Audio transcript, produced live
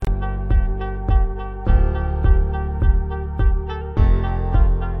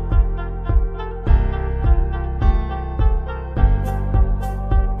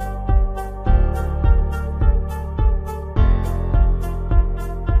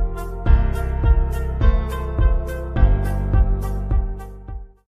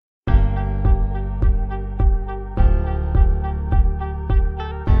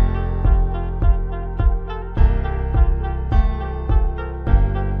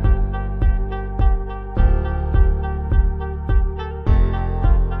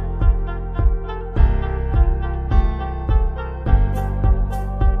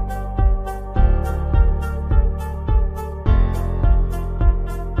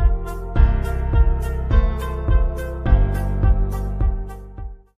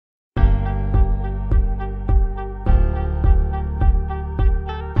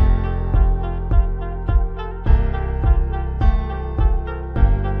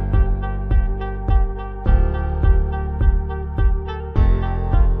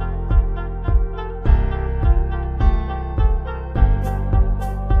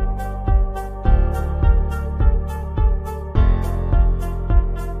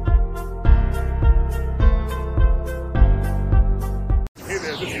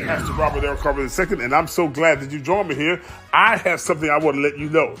Robert L. Carver II, and I'm so glad that you joined me here. I have something I want to let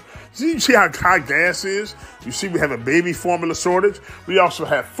you know. You see how high gas is? You see we have a baby formula shortage. We also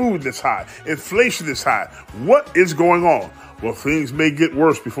have food that's high. Inflation is high. What is going on? Well, things may get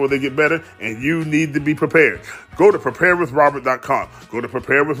worse before they get better, and you need to be prepared. Go to preparewithrobert.com. Go to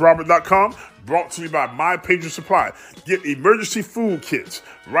preparewithrobert.com. Brought to you by My Patriot Supply. Get emergency food kits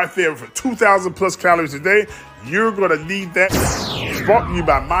right there for 2,000 plus calories a day. You're going to need that. It's brought to you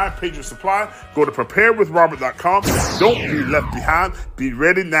by My Patriot Supply. Go to preparewithrobert.com. Don't be left behind. Be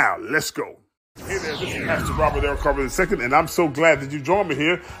ready now. Let's go. Hey there, this is Pastor Robert L. Carver II, and I'm so glad that you joined me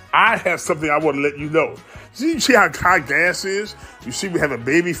here. I have something I want to let you know. You see how high gas is? You see we have a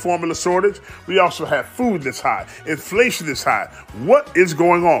baby formula shortage. We also have food that's high. Inflation is high. What is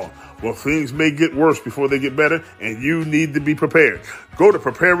going on? Well, things may get worse before they get better, and you need to be prepared. Go to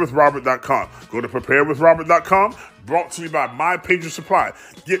preparewithrobert.com. Go to preparewithrobert.com. Brought to you by My Patriot Supply.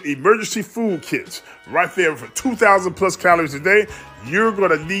 Get emergency food kits right there for 2,000 plus calories a day. You're going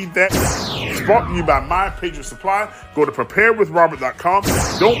to need that. It's brought to you by My Patriot Supply. Go to preparewithrobert.com.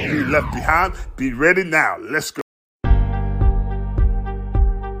 Don't be left behind. Be ready now. Let's go.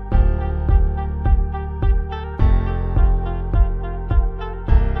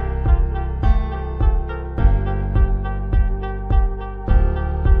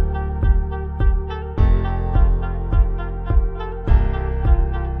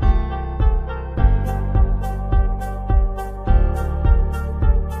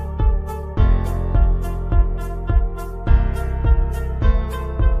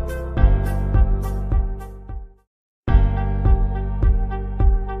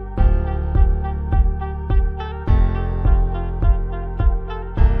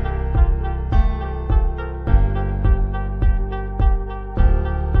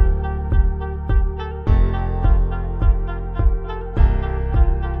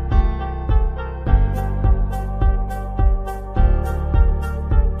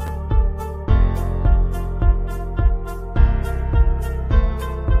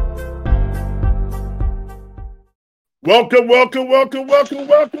 Welcome, everybody.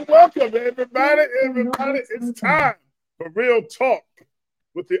 It's time for Real Talk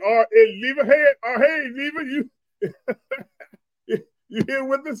with the R.N. Lever. Hey, Lever, you here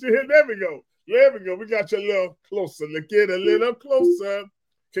with us? You here? There we go. We got you a little closer. Let's get a little closer.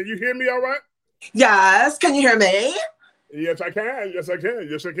 Can you hear me all right? Yes. Can you hear me? Yes, I can.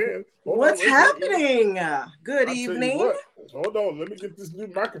 What's happening? Good evening. Hold on. Let me get this new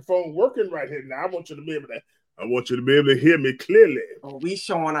microphone working right here now. I want you to be able to hear me clearly. Oh, we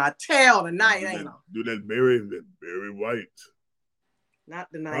showing our tail tonight, ain't we? Do that very white. Not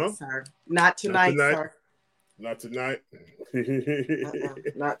tonight, sir. Not tonight, sir. Not tonight.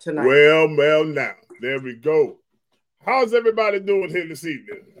 Not tonight. Well, now. There we go. How's everybody doing here this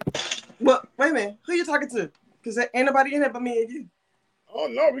evening? Well, wait a minute. Who you talking to? Because there ain't nobody in here but me and you. Oh,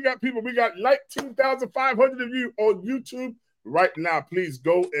 no. We got people. We got like 2,500 of you on YouTube right now. Please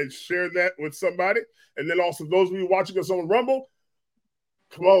go and share that with somebody. And then also those of you watching us on Rumble,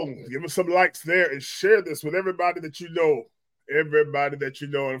 come on, give us some likes there and share this with everybody that you know.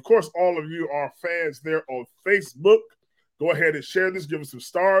 And of course, all of you are fans there on Facebook. Go ahead and share this. Give us some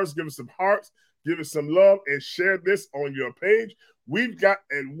stars, give us some hearts, give us some love, and share this on your page. We've got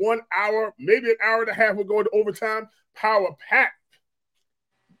in 1 hour, maybe an hour and a half, we're going to overtime, power-packed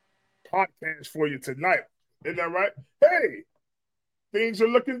podcast for you tonight. Isn't that right? Hey, things are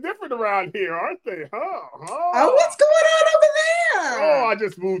looking different around here, aren't they? Huh? Oh, what's going on over there? Oh, I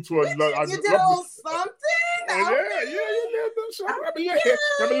just moved to another. You did a little something? Got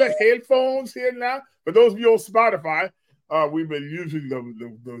my little headphones here now. For those of you on Spotify, we've been using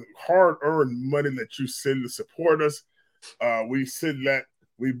the hard-earned money that you send to support us. We send that.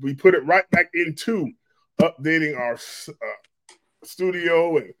 We put it right back into updating our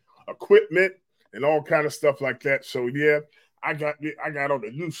studio and equipment and all kind of stuff like that. So yeah. I got on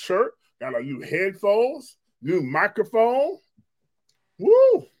a new shirt, got a new headphones, new microphone.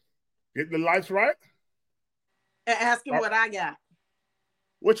 Woo! Getting the lights right. And ask him what I got.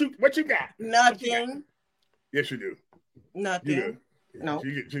 What you got? Nothing. Yes, you do. Nothing. No.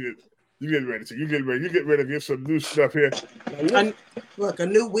 You get ready. So you get ready to get some new stuff here. Look, a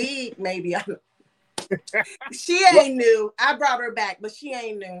new wig, maybe. She ain't new. I brought her back, but she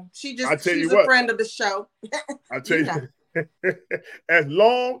ain't new. She's a friend of the show. I tell you. As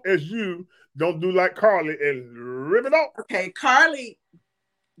long as you don't do like Carly and rip it off. Okay, Carly,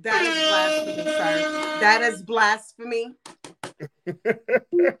 that is blasphemy, sir. That is blasphemy.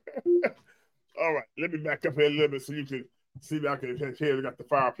 All right, let me back up here a little bit so you can see that I can hear. I got the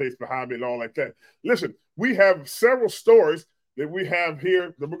fireplace behind me and all like that. Listen, we have several stories that we have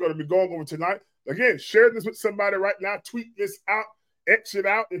here that we're going to be going over tonight. Again, share this with somebody right now. Tweet this out, X it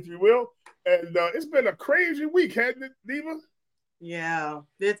out, if you will. And it's been a crazy week, hasn't it, Diva? Yeah,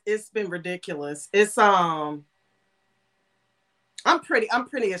 it's been ridiculous. It's I'm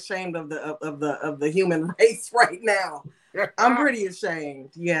pretty ashamed of the human race right now. I'm pretty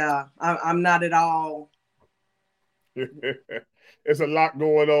ashamed. Yeah, I'm not at all. It's a lot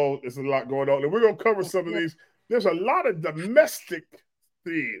going on. And we're going to cover some of these. There's a lot of domestic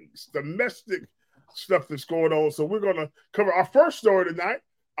themes, domestic stuff that's going on. So we're going to cover our first story tonight.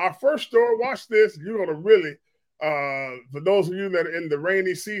 Our first story, watch this. You're going to really, for those of you that are in the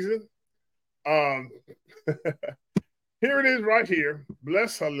rainy season, here it is right here.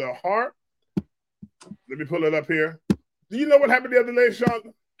 Bless her little heart. Let me pull it up here. Do you know what happened the other day,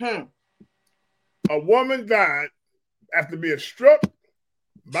 Sean? A woman died after being struck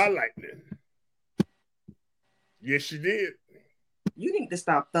by lightning. Yes, she did. You need to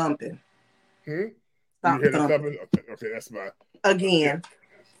stop thumping. Stop you hear thumping. Okay, that's my again.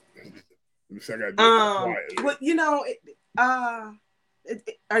 I gotta do it well, you know,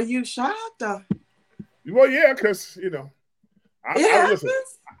 are you shocked? Well, yeah, because you know, listen,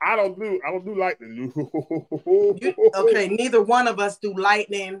 I don't do lightning. Okay, neither one of us do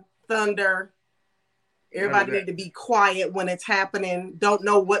lightning, thunder. Everybody need to be quiet when it's happening. Don't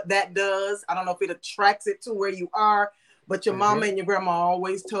know what that does. I don't know if it attracts it to where you are, but your mama and your grandma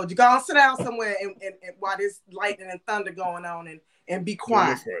always told you, go on, sit down somewhere and while there's lightning and thunder going on and be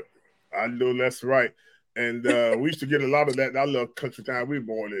quiet. I know that's right. And we used to get a lot of that in our little country town we were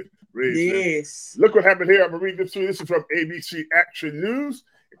born in. Yes. Look what happened here. I'm going to read this to you. This is from ABC Action News.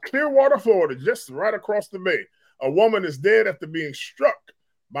 In Clearwater, Florida, just right across the bay. A woman is dead after being struck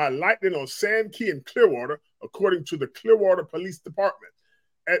by lightning on Sand Key in Clearwater, according to the Clearwater Police Department.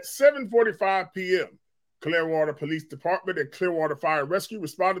 At 7:45 p.m., Clearwater Police Department and Clearwater Fire and Rescue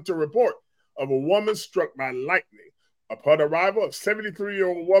responded to a report of a woman struck by lightning. Upon arrival, a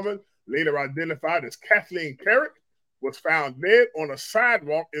 73-year-old woman, later identified as Kathleen Carrick, was found dead on a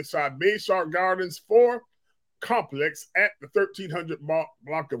sidewalk inside Bayshore Gardens 4 complex at the 1300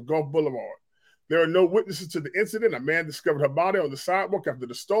 block of Gulf Boulevard. There are no witnesses to the incident. A man discovered her body on the sidewalk after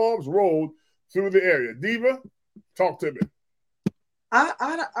the storms rolled through the area. Diva, talk to me.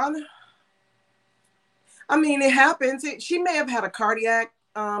 I mean, it happens. She may have had a cardiac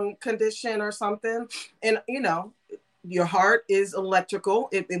condition or something. And, you know, your heart is electrical.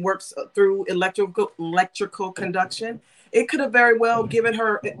 It works through electrical conduction. It could have very well hit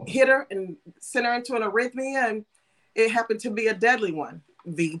her and sent her into an arrhythmia, and it happened to be a deadly one.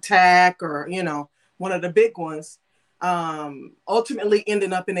 V-tach or, you know, one of the big ones, ultimately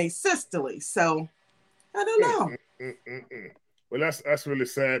ending up in a systole. So, I don't know. Well, that's really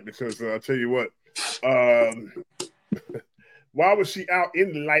sad because I'll tell you what, why was she out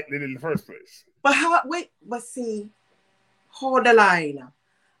in the lightning in the first place? But see, hold the line.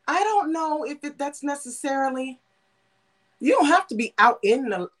 I don't know if that's necessarily, you don't have to be out in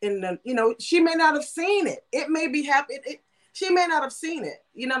the, you know, she may not have seen it. It may be happening. She may not have seen it.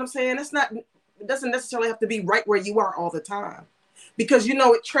 You know what I'm saying? It doesn't necessarily have to be right where you are all the time because, you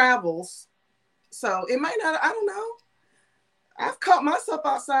know, it travels. So it might not, I don't know. I've caught myself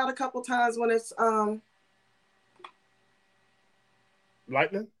outside a couple times when it's,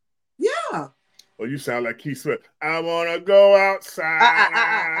 lightning? Yeah. Well, you sound like Keith Sweat. I want to go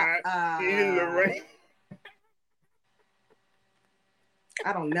outside in the rain.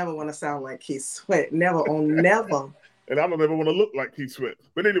 I don't never want to sound like Keith Sweat. Never on never. And I don't ever want to look like Keith Sweat.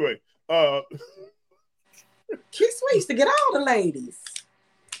 But anyway, Keith Sweat used to get all the ladies.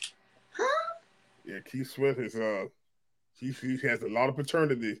 Huh? Yeah, Keith Sweat is he has a lot of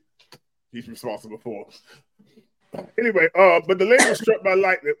paternity he's responsible for. Anyway, but the lady was struck by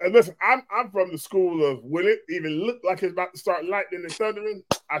lightning. And listen, I'm from the school of when it even looked like it's about to start lightning and thundering,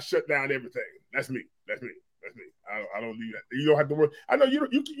 I shut down everything. That's me. I don't do that. You don't have to worry. I know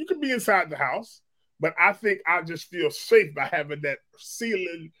you can be inside the house, but I think I just feel safe by having that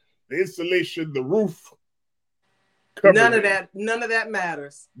ceiling, the insulation, the roof. None of that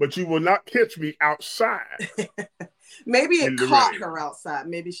matters. But you will not catch me outside. Maybe it caught her outside.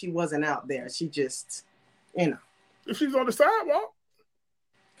 Maybe she wasn't out there. She just, you know. If she's on the sidewalk.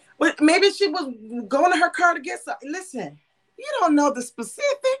 But maybe she was going to her car to get something. Listen, you don't know the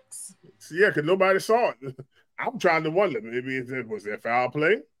specifics. Yeah, because nobody saw it. I'm trying to wonder. Maybe was there foul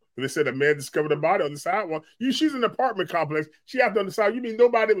play? They said a man discovered a body on the sidewalk. She's in an apartment complex. She out there on the side. You mean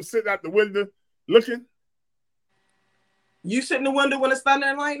nobody was sitting out the window looking? You sit in the window when it's thunder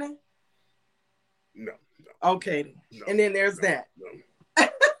and lightning? No. Okay. No, and then there's that. No.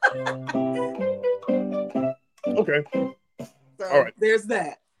 Okay. All right. There's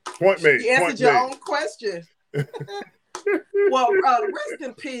that. Point made. You answered your own question. Well, rest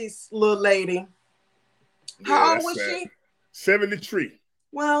in peace, little lady. How old was she? 73.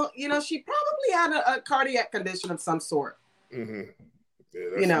 Well, she probably had a cardiac condition of some sort. Mm-hmm.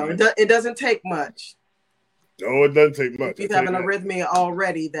 Yeah, it doesn't take much. No, it doesn't take much. If you have an arrhythmia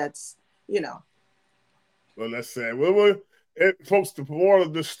already, that's, Well, that's sad. Well, folks, the moral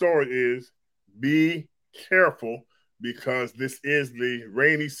of this story is be careful because this is the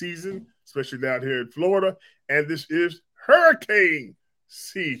rainy season, especially down here in Florida, and this is hurricane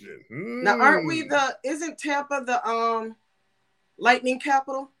season. Now, isn't Tampa the lightning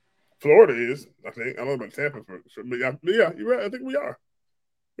capital? Florida is, I think. I don't know about Tampa, but yeah, you're right. I think we are.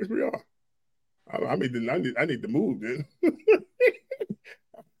 Yes, we are. I need to move, then.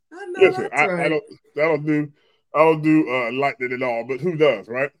 Listen, right. I don't do lightning at all, but who does,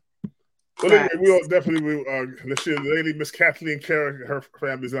 right? But anyway, we'll definitely the lady Miss Kathleen Carrick, her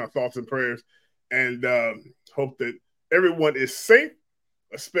family's in our thoughts and prayers, and hope that everyone is safe,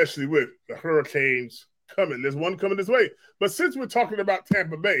 especially with the hurricanes coming. There's one coming this way. But since we're talking about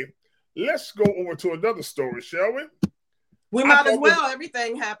Tampa Bay, let's go over to another story, shall we? We might as well.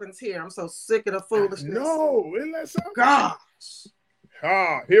 Everything happens here. I'm so sick of the foolishness. No, isn't that something? Gosh.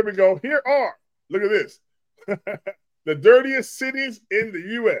 Here we go. Look at this. The dirtiest cities in the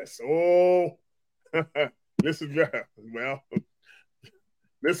U.S. Oh, this one.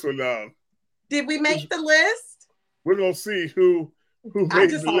 Did we make the list? We're going to see who made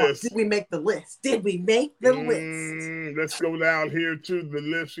the list. Did we make the list? Did we make the list? Let's go down here to the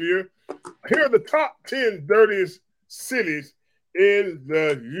list here. Here are the top 10 dirtiest cities in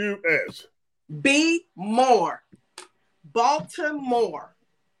the U.S. Be more. Baltimore.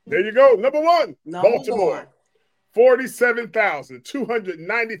 There you go. Number one, Baltimore.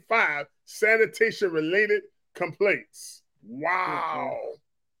 47,295 sanitation-related complaints. Wow.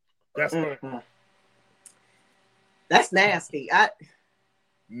 That's nasty.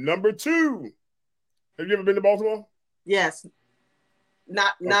 Number two. Have you ever been to Baltimore? Yes.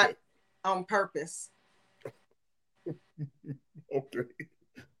 Not on purpose. Okay.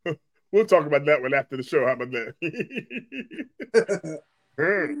 We'll talk about that one after the show. How about that?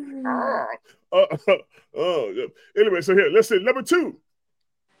 Anyway, so here, let's see. Number two,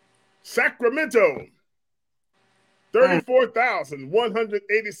 Sacramento.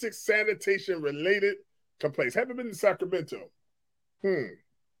 34,186 sanitation-related complaints. Haven't been to Sacramento.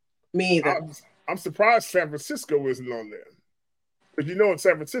 Me either. I'm surprised San Francisco isn't on there. Because in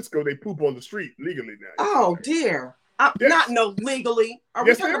San Francisco, they poop on the street legally now. Oh, dear. Yes. Not legally. Are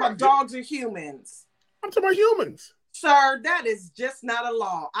we talking about dogs or humans? I'm talking about humans. Sir, that is just not a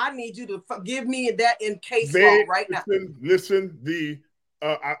law. I need you to give me that in case law right now. Listen,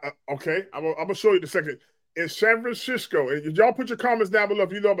 okay, I'm going to show you the second. In San Francisco, and y'all put your comments down below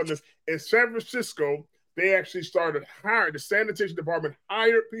if you know about this. In San Francisco, they actually started hiring, the sanitation department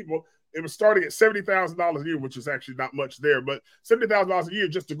hired people. It was starting at $70,000 a year, which is actually not much there, but $70,000 a year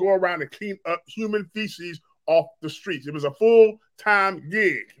just to go around and clean up human feces off the streets. It was a full-time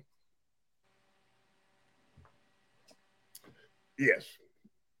gig. Yes.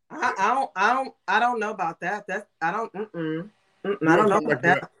 I don't know about that. I don't know about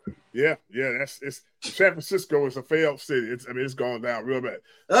that. Yeah. It's San Francisco is a failed city. It's gone down real bad.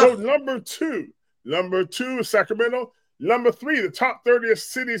 So number two is Sacramento. Number three, the top 30th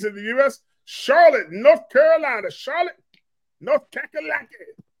cities in the U.S. Charlotte, North Carolina. Charlotte, North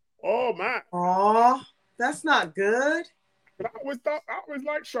Kakalaki. Oh my. Oh, that's not good. But I always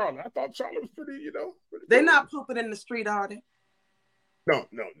liked Charlotte. I thought Charlotte was pretty, They're not pooping in the street, are they? No.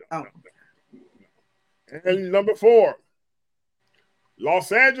 And number four,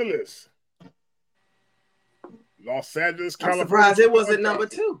 Los Angeles. Los Angeles, California. I'm surprised it wasn't number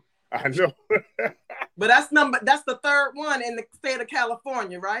two. I know. But that's the third one in the state of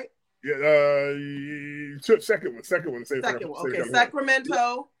California, right? Yeah, second one. Okay,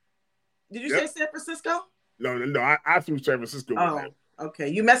 Sacramento. Did you say San Francisco? No. I threw San Francisco. Oh, okay.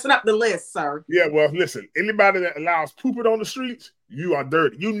 You messing up the list, sir. Yeah, well, listen. Anybody that allows pooping on the streets, you are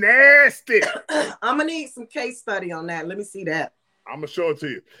dirty. You nasty. I'm gonna need some case study on that. Let me see that. I'm gonna show it to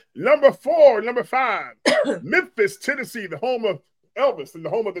you. Number five, Memphis, Tennessee, the home of Elvis and the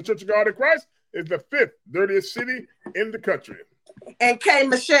home of the Church of God in Christ, is the fifth dirtiest city in the country. And K.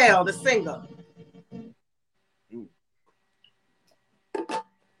 Michelle, the singer. Ooh.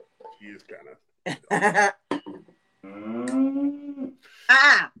 She is kind of.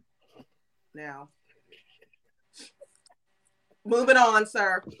 Now, moving on,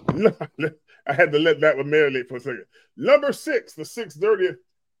 sir. I had to let that one marinate for a second. Number six, the sixth dirtiest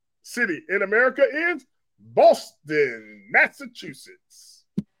city in America is Boston, Massachusetts.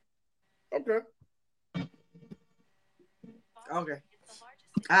 Okay. Okay.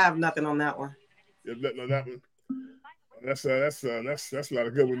 I have nothing on that one. Yeah, no, that one. That's a lot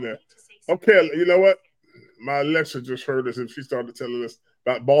of good one there. Okay, you know what? My Alexa just heard us and she started telling us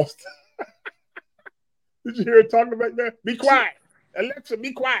about Boston. Did you hear her talking back there? Be quiet. Alexa,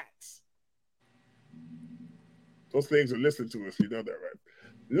 be quiet. Those things are listening to us. You know that, right?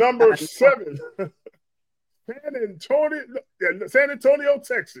 Number 7. San Antonio,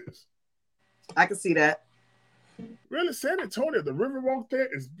 Texas. I can see that. Really, San Antonio, the Riverwalk there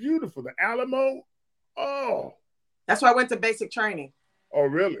is beautiful. The Alamo. Oh. That's why I went to basic training. Oh,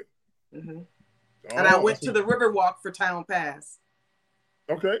 really? Mm-hmm. And I went to the Riverwalk for Town Pass.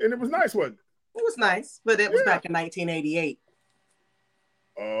 Okay, and it was nice, wasn't it? It was nice, but it was back in 1988.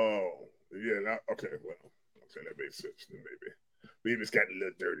 Oh, yeah. Okay, well, okay, that makes sense. Maybe it's gotten a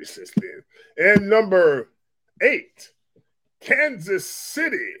little dirty since then. And number 8, Kansas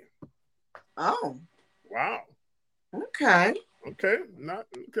City. Oh. Wow. Okay. Okay. Now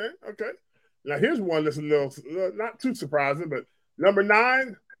here's one that's a little not too surprising, but number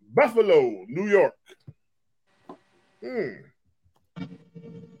 9, Buffalo, New York. You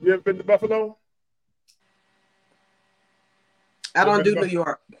ever been to Buffalo? I don't do New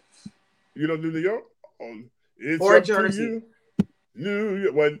York. You don't do New York? It's or Jersey. New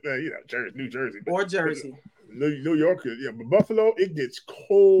York, well, New Jersey. Or Jersey. New York, yeah, but Buffalo, it gets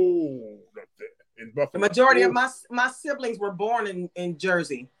cold up there in Buffalo. The majority of my siblings were born in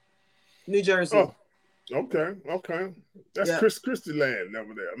Jersey, New Jersey. Oh, okay. That's Chris Christie land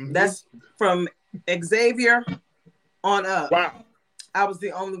over there. Mm-hmm. That's from Xavier on up. Wow. I was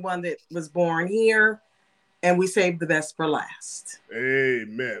the only one that was born here, and we saved the best for last.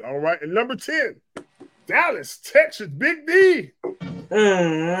 Amen. All right, and number 10, Dallas, Texas, Big D.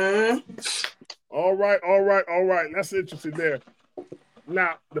 Mm-hmm. All right. That's interesting there.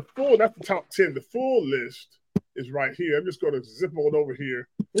 Now, that's the top 10. The full list is right here. I'm just going to zip on over here.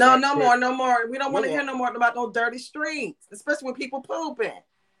 No more. We don't want to hear no more about no dirty streets, especially when people pooping.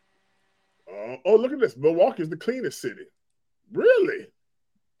 Oh, look at this. Milwaukee is the cleanest city. Really?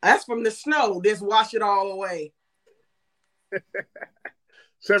 That's from the snow. Just wash it all away.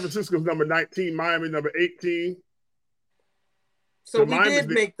 San Francisco's number 19. Miami, number 18. So we did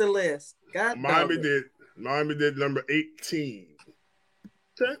make the list. Miami did number 18.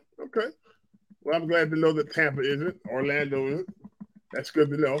 Okay. Well, I'm glad to know that Tampa isn't. Orlando isn't. That's good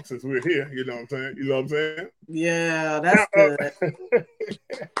to know since we're here. You know what I'm saying? Yeah, that's good.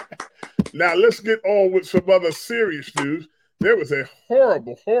 Now, let's get on with some other serious news. There was a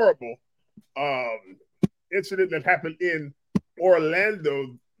horrible incident that happened in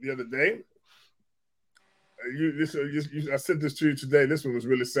Orlando the other day. I sent this to you today. This one was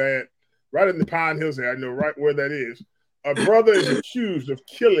really sad. Right in the Pine Hills area, I know right where that is. A brother is accused of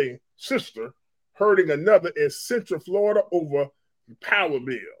killing sister, hurting another in Central Florida over power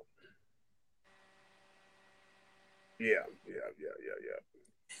bill. Yeah.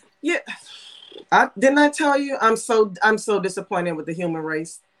 Didn't I tell you I'm so disappointed with the human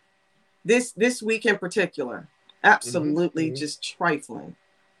race this week in particular? Absolutely just trifling.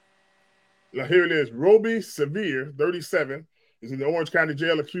 Now here it is. Roby Sevier, 37, is in the Orange County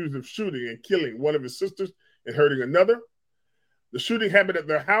Jail accused of shooting and killing one of his sisters and hurting another. The shooting happened at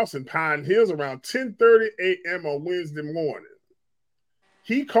their house in Pine Hills around 10:30 a.m. on Wednesday morning.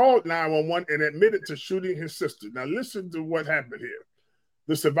 He called 911 and admitted to shooting his sister. Now listen to what happened here.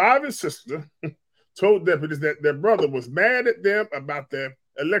 The surviving sister told deputies that their brother was mad at them about their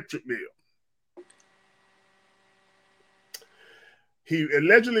electric bill. He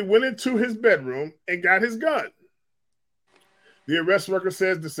allegedly went into his bedroom and got his gun. The arrest record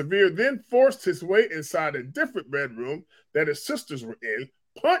says the Sevier then forced his way inside a different bedroom that his sisters were in,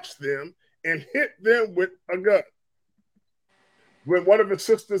 punched them, and hit them with a gun. When one of his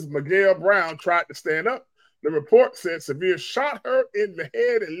sisters, Miguel Brown, tried to stand up, the report said Sevier shot her in the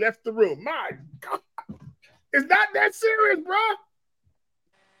head and left the room. My God. It's not that serious, bro.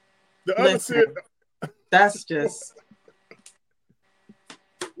 The other said, that's just...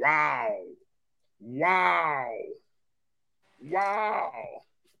 Wow.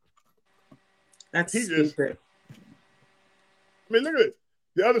 That's stupid. I mean, look at it.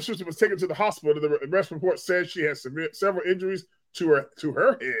 The other sister was taken to the hospital. The arrest report says she has several injuries to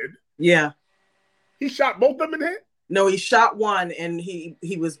her head. Yeah. He shot both of them in the head? No, he shot one and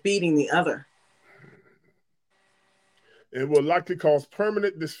he was beating the other. It will likely cause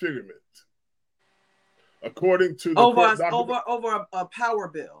permanent disfigurement. According to the over a power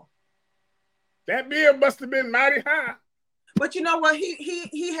bill. That bill must have been mighty high. But you know what?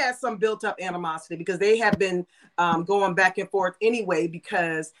 He has some built up animosity because they have been going back and forth anyway.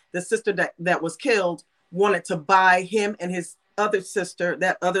 Because the sister that was killed wanted to buy him and his other sister,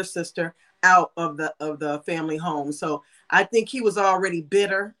 out of the family home. So I think he was already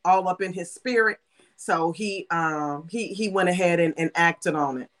bitter, all up in his spirit. So he went ahead and acted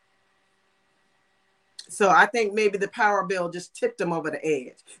on it. So I think maybe the power bill just tipped him over the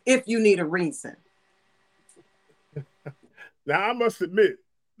edge. If you need a reason. Now I must admit,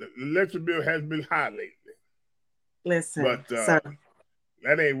 the electric bill has been high lately. Listen, but sir,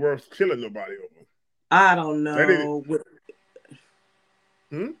 that ain't worth killing nobody over. I don't know.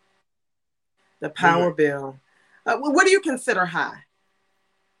 The power bill. What do you consider high?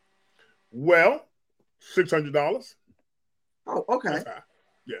 Well, $600. Oh, okay. That's high.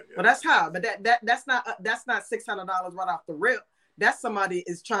 Yeah. Well, that's high, but that's not $600 right off the rip. That's somebody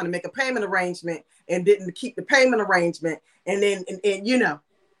is trying to make a payment arrangement and didn't keep the payment arrangement, and then and you know,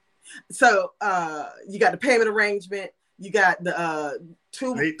 so you got the payment arrangement, you got the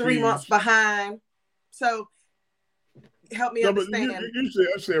 3 months behind. So help me understand. Usually,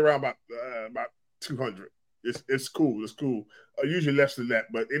 I say around about 200. It's cool. It's cool. Usually less than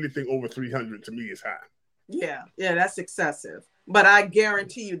that, but anything over 300 to me is high. Yeah, that's excessive. But I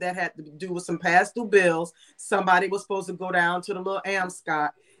guarantee you that had to do with some past due bills. Somebody was supposed to go down to the little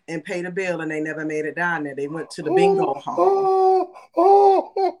Amscot and pay the bill, and they never made it down there. They went to the bingo hall.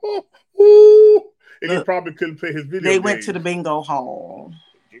 And he probably couldn't pay his video They games. went to the bingo hall.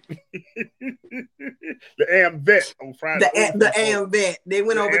 The AmVet on Friday. The AmVet. They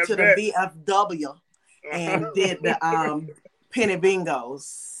went over to the VFW and did the penny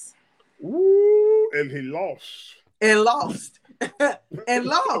bingos. Ooh, and he lost. And lost. And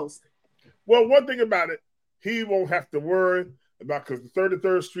lost. Well, one thing about it, he won't have to worry about, because the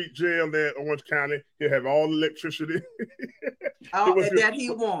 33rd Street Jail there in Orange County, he'll have all the electricity. That he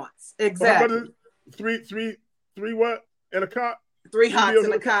wants. Exactly. Three what? In a cot? 3 hots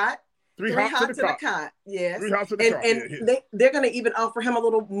in a cot. 3 hots in a cot. Yes. 3 hots in a cot. And they're going to even offer him a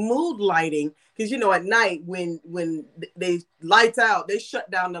little mood lighting, because you know at night when they lights out, they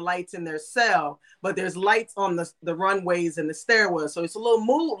shut down the lights in their cell, but there's lights on the runways and the stairwell, so it's a little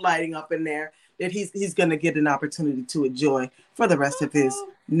mood lighting up in there that he's going to get an opportunity to enjoy for the rest of his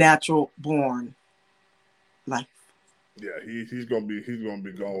natural born life. Yeah, he's gonna be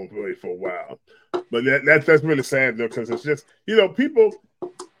gone away for a while, but that's really sad though, because it's just, you know, people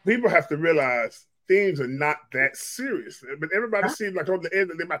have to realize things are not that serious. But everybody seems like on the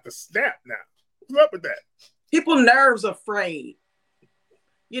end they're about to snap now. What's up with that? People nerves are frayed.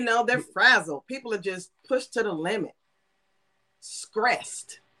 You know, they're frazzled. People are just pushed to the limit.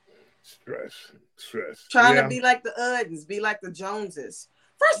 Stressed. Trying to be like the Uddens, be like the Joneses.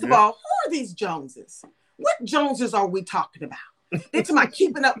 First of all, who are these Joneses? What Joneses are we talking about? They're talking about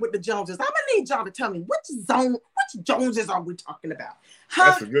keeping up with the Joneses. I'm gonna need y'all to tell me which Joneses are we talking about?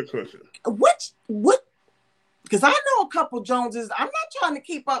 That's a good question. What? Because I know a couple Joneses. I'm not trying to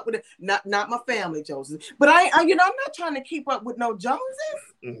keep up with it. Not my family Joneses, but I'm not trying to keep up with no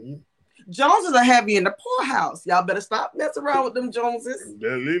Joneses. Mm-hmm. Joneses are heavy in the poorhouse. Y'all better stop messing around with them Joneses.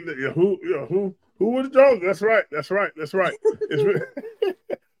 Who was Jones? That's right. It's really,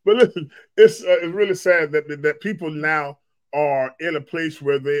 but listen, it's really sad that people now are in a place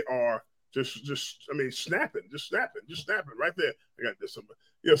where they are just snapping right there. I got this.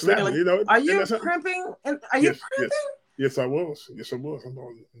 Snapping. Really? You know, are you primping? Are you primping? Yes, I was. I'm on.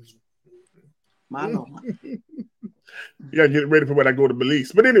 My Lord. You gotta get ready for when I go to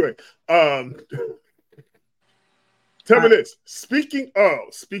Belize. But anyway, tell me this. Speaking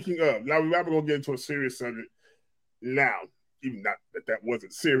of, now we're gonna get into a serious subject now. Even not that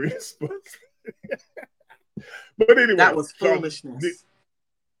wasn't serious, but anyway. That was foolishness.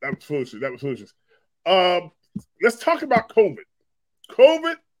 That was foolishness. Let's talk about COVID.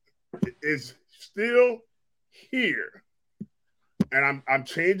 COVID is still here. And I'm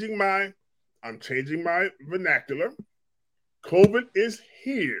changing my vernacular. COVID is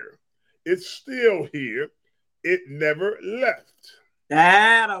here. It's still here. It never left.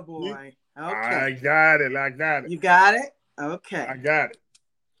 Attaboy. Okay. I got it. You got it? Okay. I got it.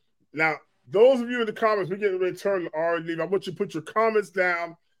 Now, those of you in the comments, we're getting ready to turn to R&D. I want you to put your comments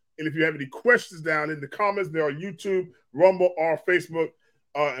down. And if you have any questions down in the comments, they're on YouTube, Rumble, or Facebook.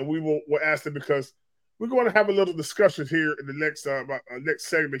 And we'll ask them, because we're going to have a little discussion here in the next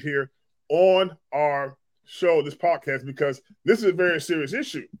segment here on our show, this podcast, because this is a very serious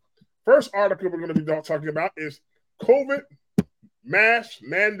issue. First article we're going to be talking about is COVID mask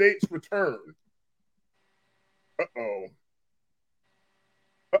mandates return. Uh-oh.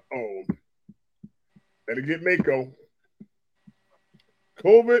 Better get Mako.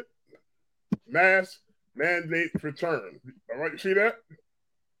 COVID mask mandate return. All right, you see that?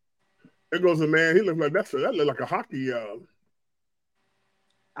 There goes a man. He looks like that looked like a hockey.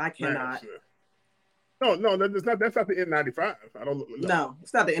 I cannot. Mask. No, that's not the N95. I don't. No,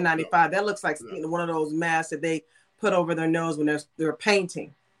 it's not the N95. That looks like one of those masks that they put over their nose when they're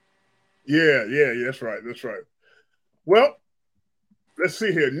painting. Yeah. That's right. Well, let's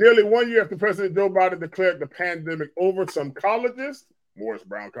see here. Nearly 1 year after President Joe Biden declared the pandemic over, some colleges, Morris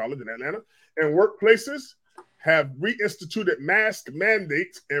Brown College in Atlanta, and workplaces have reinstituted mask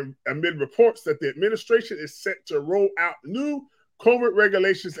mandates amid reports that the administration is set to roll out new COVID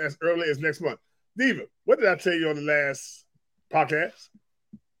regulations as early as next month. Diva, what did I tell you on the last podcast?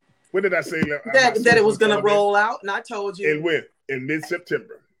 What did I say? That it was going to roll out, and I told you. And when? In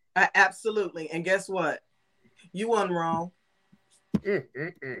mid-September. Absolutely. And guess what? You weren't wrong. The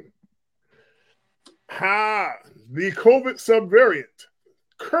COVID subvariant,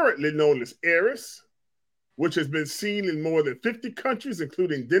 currently known as Eris, which has been seen in more than 50 countries,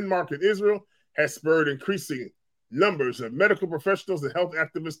 including Denmark and Israel, has spurred increasing numbers of medical professionals and health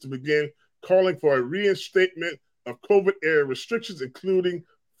activists to begin calling for a reinstatement of COVID-era restrictions, including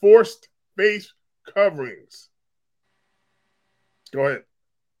forced face coverings. Go ahead.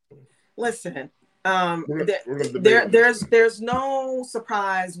 Listen, there's no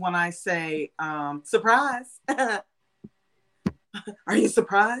surprise when I say surprise. Are you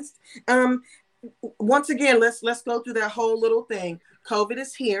surprised? Once again, let's go through that whole little thing. COVID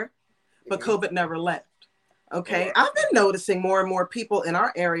is here, but COVID never left. Okay, right. I've been noticing more and more people in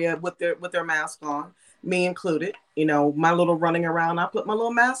our area with their mask on, me included. You know, my little running around, I put my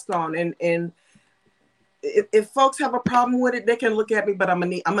little mask on, and if folks have a problem with it, they can look at me, but I'm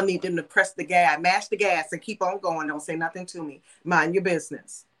gonna need them to press the gas, mash the gas, and keep on going. Don't say nothing to me. Mind your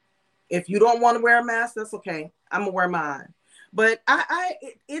business. If you don't want to wear a mask, that's okay. I'm gonna wear mine. But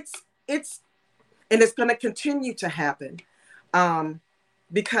it's and it's gonna continue to happen,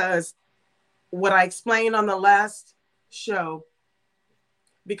 because what I explained on the last show,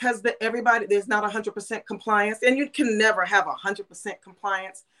 because there's not 100% compliance, and you can never have 100%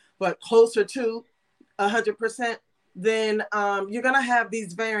 compliance, but closer to 100%, then you're going to have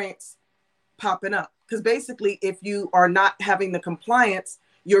these variants popping up. Because basically, if you are not having the compliance,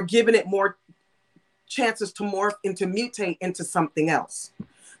 you're giving it more chances to morph and to mutate into something else.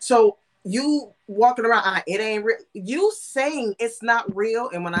 So you walking around, it ain't real. You saying it's not real,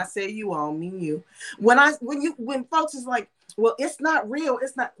 and when I say you, I don't mean you. When folks is like, well, it's not real,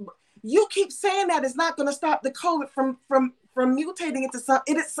 it's not. You keep saying that it's not going to stop the COVID from mutating into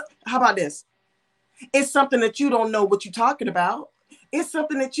something. It is. How about this? It's something that you don't know what you're talking about. It's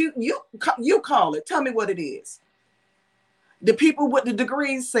something that you call it. Tell me what it is. The people with the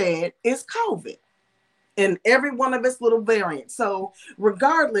degrees said it's COVID. In every one of its little variants. So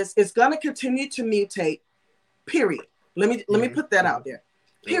regardless, it's going to continue to mutate, period. Let me put that out there,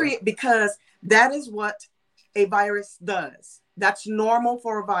 period, because that is what a virus does. That's normal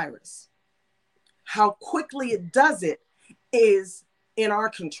for a virus. How quickly it does it is in our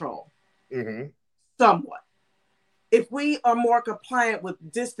control, somewhat. If we are more compliant with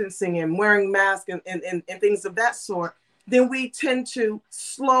distancing and wearing masks and things of that sort, then we tend to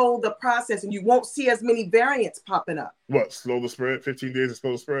slow the process, and you won't see as many variants popping up. What, slow the spread? 15 days to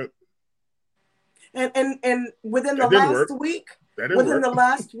slow the spread? And within the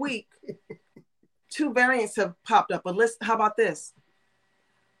last week, 2 variants have popped up. But how about this?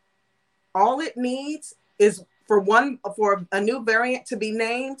 All it needs is for a new variant to be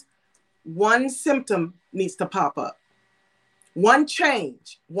named, one symptom needs to pop up. One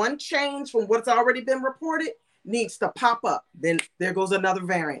change from what's already been reported needs to pop up. Then there goes another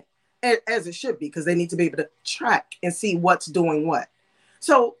variant, as it should be, because they need to be able to track and see what's doing what.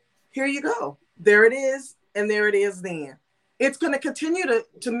 So here you go. There it is, and there it is then. It's going to continue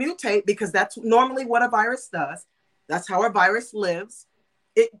to mutate, because that's normally what a virus does. That's how a virus lives.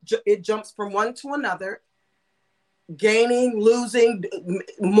 It jumps from one to another, gaining, losing,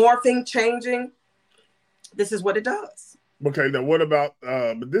 morphing, changing. This is what it does. Okay, now what about,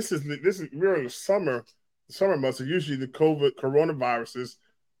 but this is we're in the summer months, and usually the coronaviruses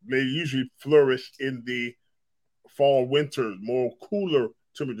may usually flourish in the fall, winter, more cooler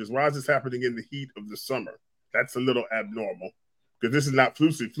temperatures. Why is this happening in the heat of the summer? That's a little abnormal, because this is not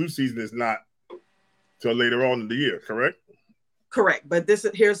flu season. Flu season is not till later on in the year, correct? Correct, but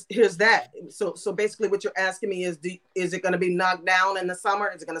here's that. So basically, what you're asking me is it going to be knocked down in the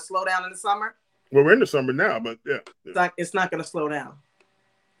summer? Is it going to slow down in the summer? Well, we're in the summer now, but yeah. It's not going to slow down.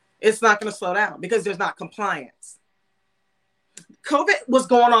 It's not going to slow down because there's not compliance. COVID was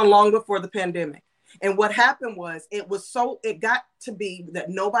going on long before the pandemic. And what happened was it got to be that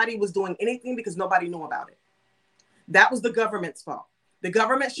nobody was doing anything because nobody knew about it. That was the government's fault. The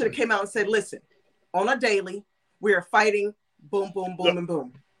government should have came out and said, listen, on a daily, we are fighting boom, boom, boom, and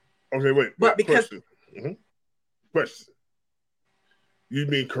boom. Okay, wait. But because question. You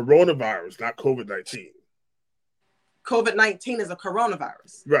mean coronavirus, not COVID-19? COVID-19 is a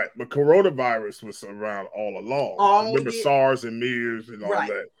coronavirus. Right, but coronavirus was around all along. Remember SARS and MERS and all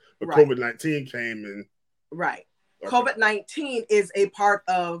that. But COVID-19 came in. Right. Okay. COVID-19 is a part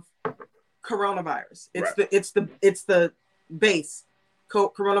of coronavirus. It's the base.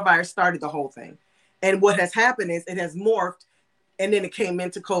 Coronavirus started the whole thing. And what has happened is it has morphed, and then it came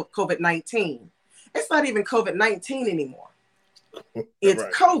into COVID-19. It's not even COVID-19 anymore. It's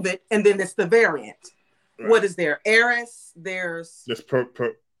COVID, and then it's the variant. Right. What is there? Ares, there's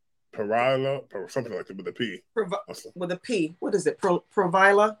Provila, something like that with a P. With a P. What is it?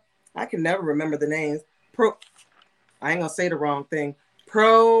 Provila? I can never remember the names. I ain't gonna say the wrong thing.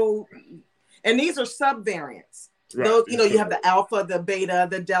 And these are subvariants. Right. Those, you have the alpha, the beta,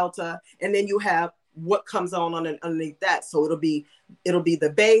 the delta, and then you have what comes on underneath that. So it'll be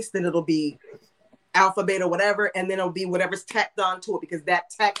the base, then it'll be alpha, beta, whatever, and then it'll be whatever's tacked onto it, because that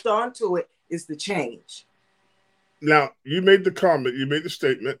tacked onto it is the change. Now, you made the comment, you made the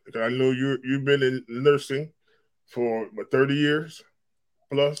statement, because I know you've been in nursing for 30 years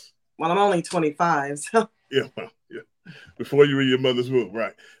plus? Well, I'm only 25, so. Yeah. Before you were in your mother's womb,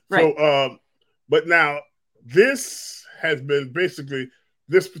 right. So, but now, this has been basically,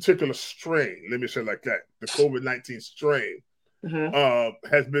 this particular strain, let me say it like that, the COVID-19 strain,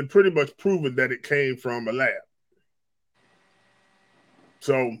 has been pretty much proven that it came from a lab.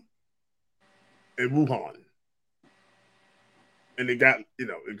 So, in Wuhan. And it got,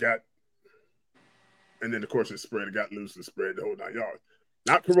 and then of course it spread, it got loose and spread the whole 9 yards.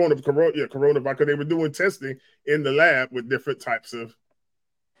 Not coronavirus, because they were doing testing in the lab with different types of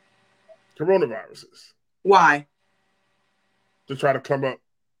coronaviruses. Why? To try to come up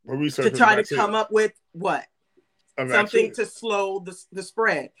with research. To try to come up with what? Something to slow the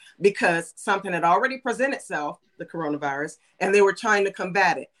spread, because something had already presented itself, the coronavirus, and they were trying to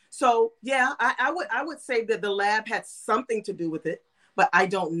combat it. So yeah, I would say that the lab had something to do with it, but I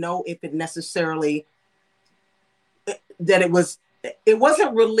don't know if it necessarily that it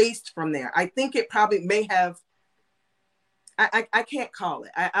wasn't released from there. I think it probably may have. I can't call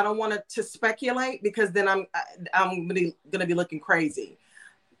it. I don't want to speculate, because then I'm going to be looking crazy.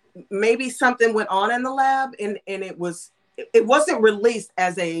 Maybe something went on in the lab, and it wasn't released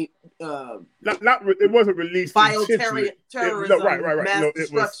as a it wasn't released bioterrorism. Mass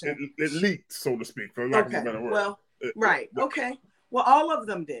destruction. It leaked, so to speak, for lack of a better word. Well, okay. Well, all of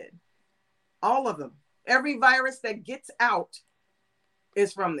them did. All of them. Every virus that gets out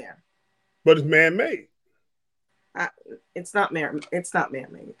is from there. But it's man-made. It's not man-made.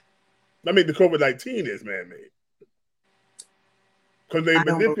 I mean, the COVID-19 is man-made. Because they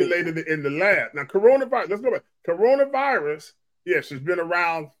manipulated it in the lab. Now, coronavirus, let's go back. Coronavirus, yes, it's been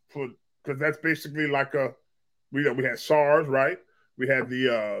around because that's basically like we had SARS, right? We had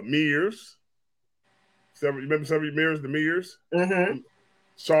the MERS. Remember some of the MERS, the MERS? Mm-hmm.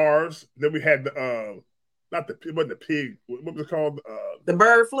 SARS. Then we had it wasn't the pig. What was it called? The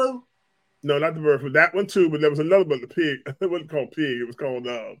bird flu? No, not the bird flu. That one too, but there was another one, the pig. It wasn't called pig. It was called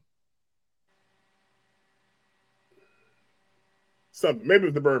something. Maybe it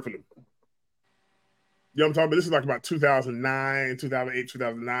was the bird flu. You know what I'm talking about? This is like about 2009, 2008,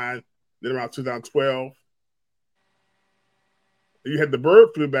 2009, then around 2012. You had the bird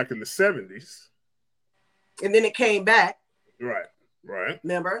flu back in the 70s. And then it came back. Right.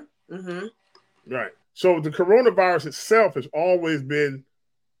 Remember? Mm-hmm. Right. So the coronavirus itself has always been,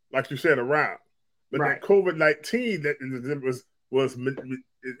 like you said, around. But that COVID-19, it was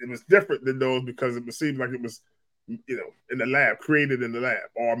different than those, because it seemed like it was, in the lab, created in the lab,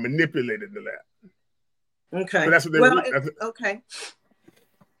 or manipulated in the lab. Okay. So that's what they were. Okay.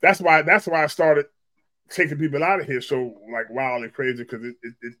 That's why I started taking people out of here so wild and crazy, because it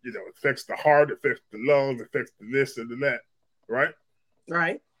affects the heart, it affects the lungs, it affects the this and the that. Right.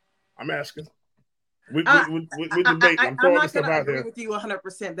 Right. I'm asking. We debate. I'm throwing this stuff out there. I'm not going to agree with you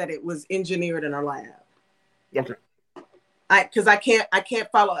 100% that it was engineered in a lab. Okay. Because I can't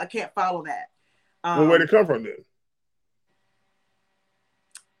follow that. Well, where'd it come from then?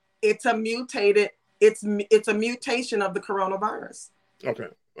 It's a mutation of the coronavirus. Okay.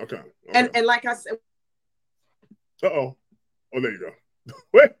 And like I said. Oh, there you go.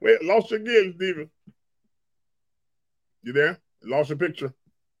 Wait, lost your gear, Steven. You there? Lost your picture.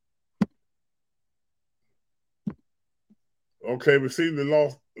 Okay, we see we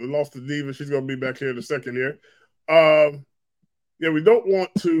lost the diva. She's gonna be back here in a second here. Um, yeah, we don't want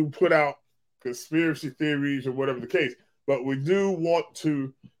to put out conspiracy theories or whatever the case, but we do want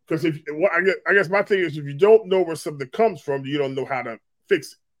to, because if well, I guess my thing is, if you don't know where something comes from, you don't know how to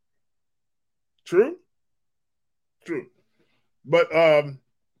fix it. True, true. But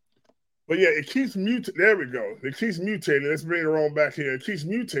but yeah, it keeps mutating. There we go. It keeps mutating. Let's bring it on back here. It keeps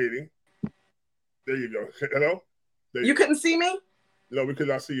mutating. There you go. Hello. There You couldn't see me? No, we could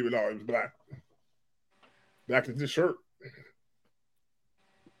not see you at all. It was black. Black is this shirt.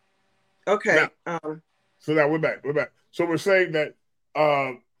 Okay. So now we're back. We're back. So we're saying that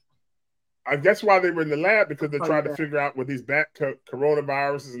I guess why they were in the lab, because they're trying to figure out with these bat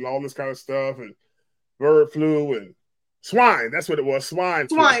coronaviruses and all this kind of stuff, and bird flu and swine. That's what it was. Swine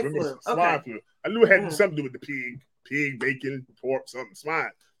flu. Swine flu. I knew it had something to do with the pig, bacon, pork, something.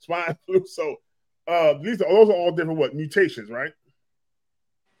 Swine flu. So those are all different mutations, right?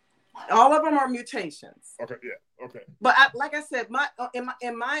 All of them are mutations. Okay, yeah, okay. But like I said,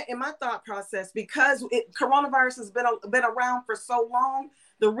 in my thought process, because coronavirus has been around for so long,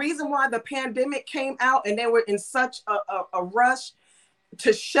 the reason why the pandemic came out and they were in such a rush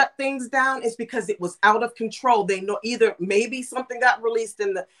to shut things down is because it was out of control. They know either maybe something got released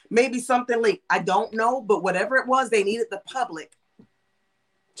maybe something leaked. I don't know, but whatever it was, they needed the public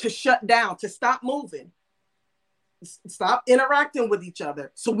to shut down, to stop moving, stop interacting with each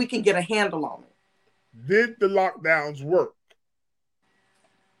other so we can get a handle on it. Did the lockdowns work?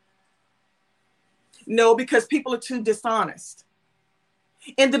 No, because people are too dishonest.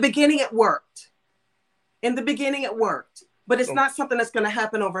 In the beginning, it worked. But it's not something that's going to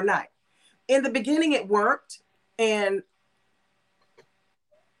happen overnight. In the beginning, it worked, and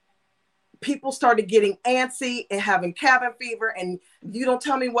people started getting antsy and having cabin fever, and you don't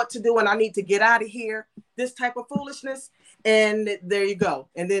tell me what to do, and I need to get out of here, this type of foolishness. And there you go.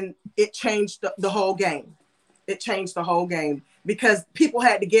 And then it changed the whole game. It changed the whole game because people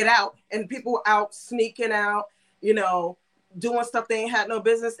had to get out, and people were out sneaking out, doing stuff they ain't had no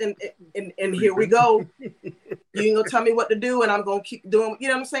business. And here we go. You ain't gonna tell me what to do, and I'm gonna keep doing, you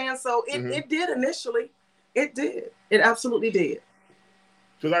know what I'm saying? So it did initially. It did. It absolutely did.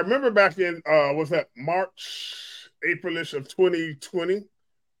 Because I remember back in was that March, Aprilish of 2020,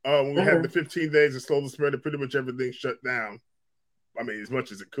 when we had the 15 days of slow the spread and pretty much everything shut down. I mean, as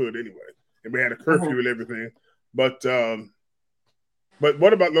much as it could anyway. And we had a curfew and everything. But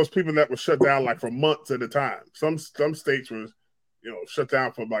what about those people that were shut down like for months at a time? Some states were, shut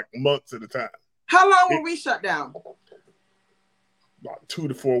down for like months at a time. How long were we shut down? About 2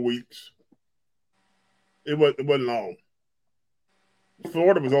 to 4 weeks. It wasn't long.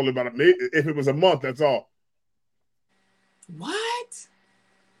 Florida was only about if it was a month, that's all. What?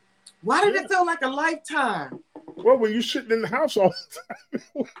 Why did it feel like a lifetime? Well, when you sitting in the house all the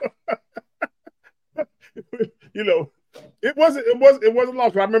time, it wasn't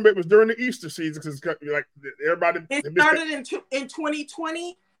long. I remember it was during the Easter season because like everybody. It started in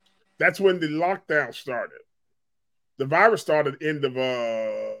 2020. That's when the lockdown started. The virus started end of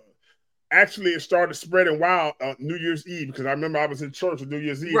Actually, it started spreading wild New Year's Eve because I remember I was in church on New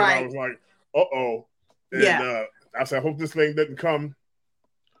Year's Eve and I was like, "Uh-oh!" And I said, "I hope this thing doesn't come."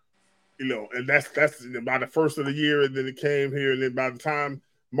 And that's by the first of the year, and then it came here, and then by the time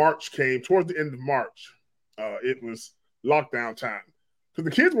March came, towards the end of March, it was lockdown time because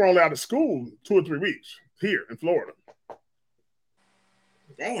the kids were only out of school 2 or 3 weeks here in Florida.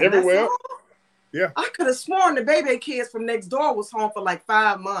 Damn, everywhere. Yeah, I could have sworn the baby kids from next door was home for like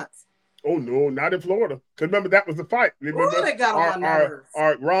 5 months. Oh no, not in Florida. Because remember that was the fight. Remember they got on my nerves.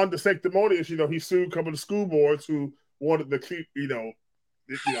 Our Ron DeSanctimonious, he sued a couple of school boards who wanted to keep, How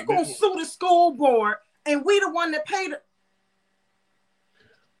you gonna sue the school board and we the one that paid it?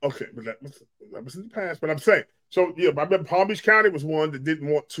 Okay, but that was in the past. But I'm saying, so yeah, I remember Palm Beach County was one that didn't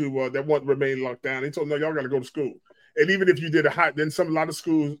want to that wanted to remain locked down. They told no, y'all got to go to school. And even if you did then a lot of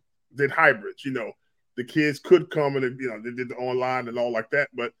schools did hybrids. The kids could come and they did the online and all like that,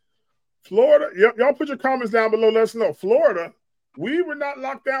 but. Florida, y'all put your comments down below. Let us know. Florida, we were not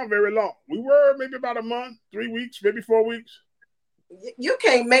locked down very long. We were maybe about a month, 3 weeks, maybe 4 weeks. You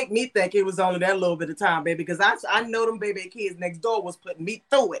can't make me think it was only that little bit of time, baby, because I know them baby kids next door was putting me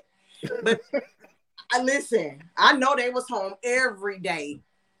through it. But I know they was home every day.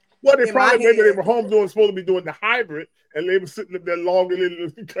 Well, they probably maybe they were home supposed to be doing the hybrid, and they were sitting up there longer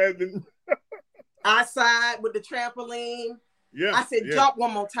than outside with the trampoline. Yeah, I said, jump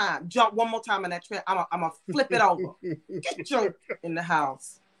one more time. Jump one more time in that trip. I'm gonna flip it over. Get you in the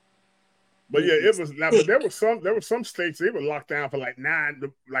house. But yeah, it was. But there were some states they were locked down for like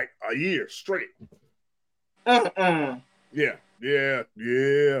a year straight. Yeah, yeah,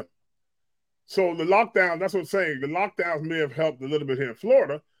 yeah. So the lockdown, that's what I'm saying. The lockdowns may have helped a little bit here in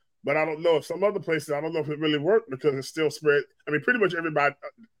Florida, but I don't know if some other places, I don't know if it really worked because it's still spread. I mean, pretty much everybody,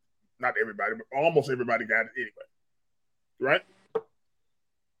 not everybody, but almost everybody got it anyway, right?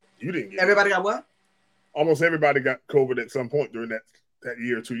 You didn't get it. Everybody got what? Almost everybody got COVID at some point during that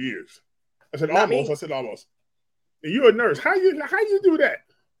year or 2 years. I said Not almost. me. I said almost. And you're a nurse. How you do that?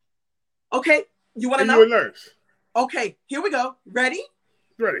 Okay, you want to And know? you're a nurse. Okay, here we go. Ready?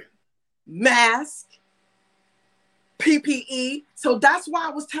 Ready. Mask, PPE. So that's why I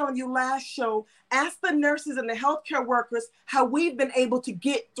was telling you last show, ask the nurses and the healthcare workers how we've been able to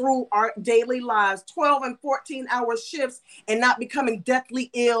get through our daily lives, 12 and 14-hour shifts, and not becoming deathly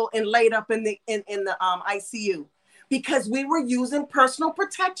ill and laid up in the ICU. Because we were using personal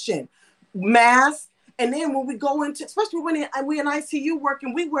protection, masks, and then when we go into, especially when we in ICU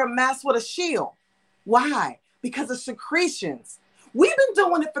working, we wear masks with a shield. Why? Because of secretions. We've been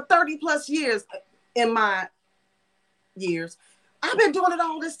doing it for 30 plus years in my years. I've been doing it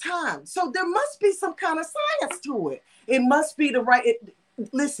all this time. So there must be some kind of science to it. It must be the right.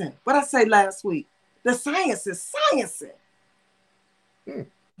 Listen, what I said last week, the science is sciencing.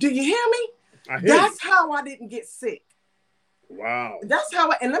 Do you hear me? That's how I didn't get sick. Wow. That's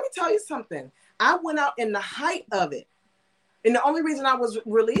how and let me tell you something. I went out in the height of it. And the only reason I was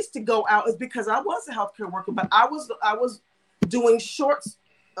released to go out is because I was a healthcare worker, but I was doing short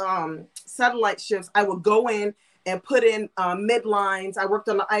satellite shifts. I would go in and put in midlines. I worked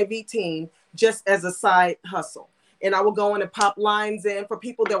on the IV team just as a side hustle. And I would go in and pop lines in for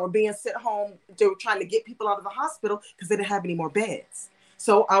people that were being sent home. They were trying to get people out of the hospital because they didn't have any more beds.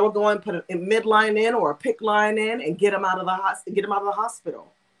 So I would go and put a midline in or a pick line in and get them out of the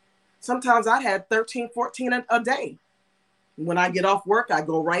hospital. Sometimes I had 13, 14 a day. When I get off work, I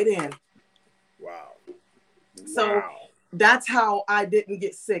go right in. Wow. So that's how I didn't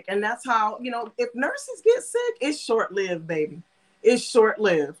get sick. And that's how, if nurses get sick, it's short-lived, baby. It's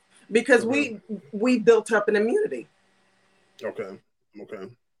short-lived because we built up an immunity. Okay.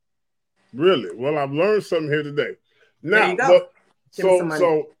 Really? Well, I've learned something here today. Now, there you go. Give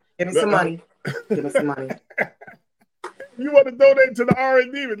me some money. Give me some money. You want to donate to the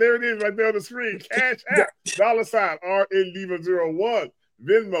R&D, but there it is right there on the screen. Cash App, $ RNDiva01,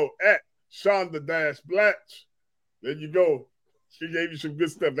 Venmo at Shonda-Blatch. There you go. She gave you some good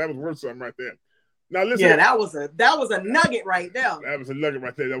stuff. That was worth something right there. Now listen. Yeah, that was a nugget right there. That was a nugget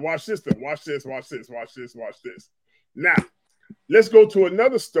right there. Now watch this. Watch this. Now, let's go to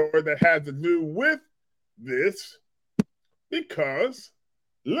another story that has to do with this, because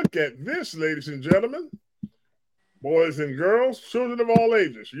look at this, ladies and gentlemen. Boys and girls, children of all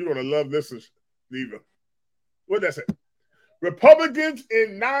ages. You're going to love this, Diva. What that say? Republicans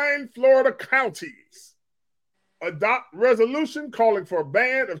in 9 Florida counties adopt resolution calling for a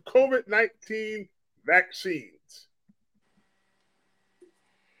ban of COVID-19 vaccines.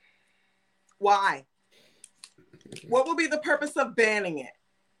 Why? What will be the purpose of banning it?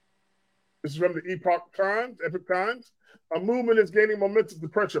 This is from the Epoch Times. A movement is gaining momentum to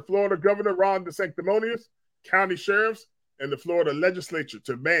pressure Florida Governor Ron DeSanctimonious, county sheriffs, and the Florida legislature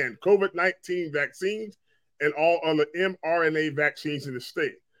to ban COVID-19 vaccines and all other mRNA vaccines in the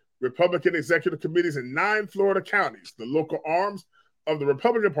state. Republican executive committees in 9 Florida counties, the local arms of the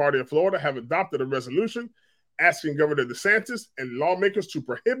Republican Party of Florida, have adopted a resolution asking Governor DeSantis and lawmakers to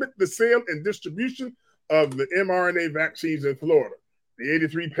prohibit the sale and distribution of the mRNA vaccines in Florida. The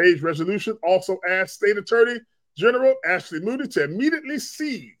 83-page resolution also asks State Attorney General Ashley Moody to immediately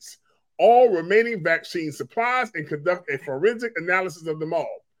seize all remaining vaccine supplies and conduct a forensic analysis of them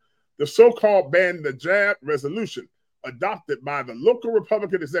all. The so-called Ban the Jab resolution, adopted by the local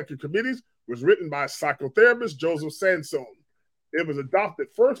Republican executive committees, was written by psychotherapist Joseph Sansone. It was adopted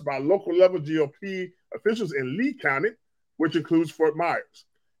first by local-level GOP officials in Lee County, which includes Fort Myers.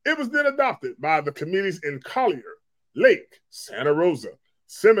 It was then adopted by the committees in Collier, Lake, Santa Rosa,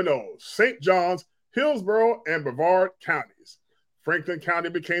 Seminole, St. John's, Hillsborough, and Brevard counties. Franklin County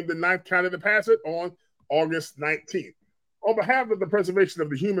became the 9th county to pass it on August 19th. On behalf of the preservation of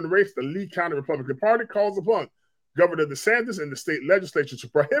the human race, the Lee County Republican Party calls upon Governor DeSantis and the state legislature to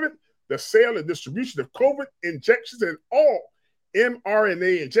prohibit the sale and distribution of COVID injections and all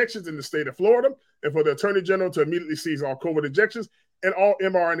mRNA injections in the state of Florida, and for the Attorney General to immediately seize all COVID injections and all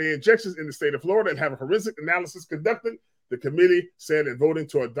mRNA injections in the state of Florida and have a forensic analysis conducted, the committee said in voting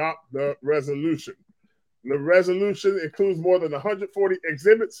to adopt the resolution. The resolution includes more than 140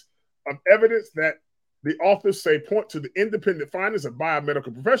 exhibits of evidence that the authors say point to the independent findings of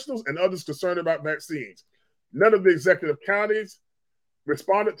biomedical professionals and others concerned about vaccines. None of the executive counties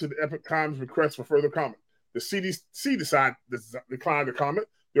responded to the Epoch Times request for further comment. The CDC declined to comment.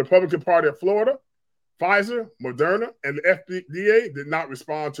 The Republican Party of Florida, Pfizer, Moderna, and the FDA did not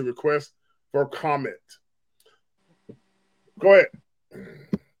respond to requests for comment. Go ahead.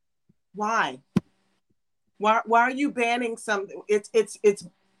 Why? Why are you banning something? It's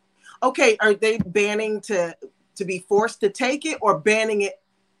okay. Are they banning to be forced to take it, or banning it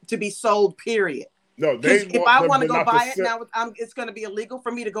to be sold? Period. No, if I want to go buy it now, it's going to be illegal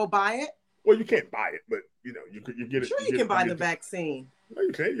for me to go buy it. Well, you can't buy it, but you get it. Sure, you can buy the vaccine. No,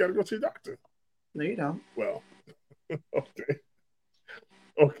 you can't. You got to go to your doctor. No, you don't. Well, okay.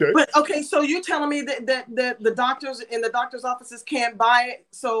 Okay. But okay, so you're telling me that the doctors in the doctor's offices can't buy it.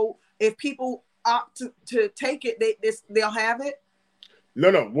 So if people opt to take it, they'll have it.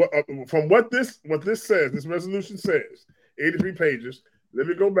 No. From what this says, this resolution says, 83 pages. Let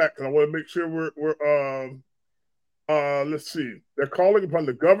me go back because I want to make sure we're let's see. They're calling upon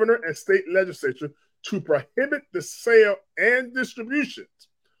the governor and state legislature to prohibit the sale and distribution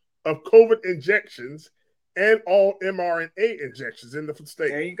of COVID injections and all mRNA injections in the state.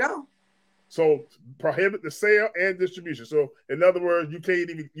 There you go. So prohibit the sale and distribution. So in other words, you can't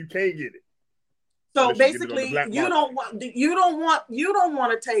get it. So basically, you don't want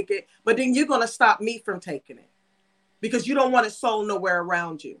to take it, but then you're going to stop me from taking it because you don't want it sold nowhere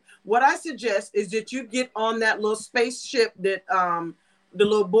around you. What I suggest is that you get on that little spaceship that the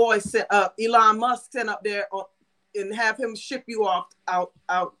little boy sent up, Elon Musk sent up there, and have him ship you out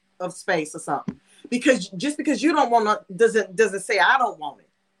of space or something. Because just because you don't want to doesn't say I don't want it.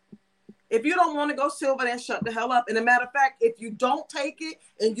 If you don't want to go silver, then shut the hell up. And a matter of fact, if you don't take it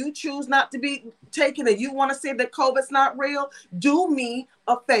and you choose not to be taken and you want to say that COVID's not real, do me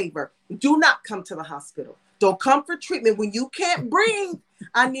a favor. Do not come to the hospital. Don't come for treatment. When you can't breathe,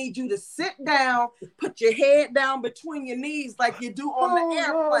 I need you to sit down, put your head down between your knees like you do on the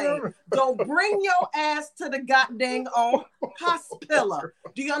airplane. Don't bring your ass to the goddamn hospital.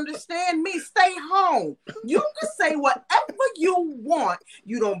 Do you understand me? Stay home. You can say whatever you want.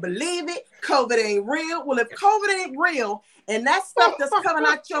 You don't believe it. COVID ain't real. Well, if COVID ain't real and that stuff that's coming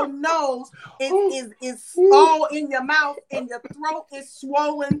out your nose is all in your mouth and your throat is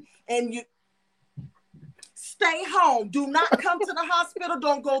swollen and you stay home. Do not come to the hospital.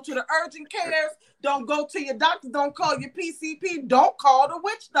 Don't go to the urgent cares. Don't go to your doctor. Don't call your PCP. Don't call the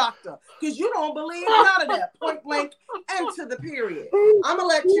witch doctor because you don't believe none of that. Point blank and to the period. I'm going to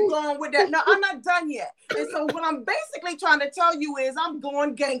let you go on with that. No, I'm not done yet. And so what I'm basically trying to tell you is I'm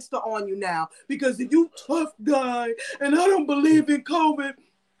going gangster on you now because if you tough guy and I don't believe in COVID,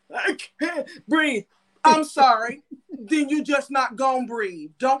 I can't breathe. I'm sorry. Then you just not going to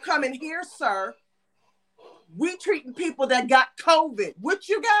breathe. Don't come in here, sir. We treating people that got COVID. What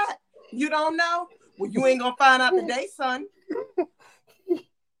you got? You don't know? Well, you ain't gonna find out today, son.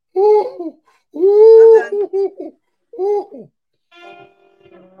 Oh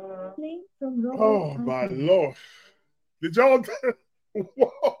my Lord! Did y'all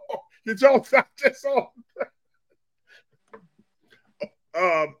digest all?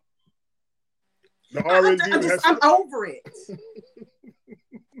 I'm over it.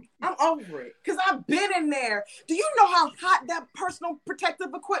 I'm over it because I've been in there. Do you know how hot that personal protective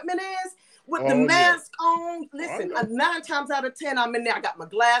equipment is with the mask on? Listen, 9 times out of 10, I'm in there. I got my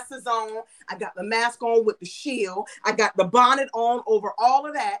glasses on. I got the mask on with the shield. I got the bonnet on over all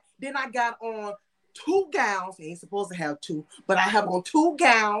of that. Then I got on 2 gowns. I ain't supposed to have 2, but I have on 2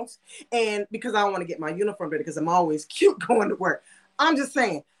 gowns. And because I don't want to get my uniform ready because I'm always cute going to work. I'm just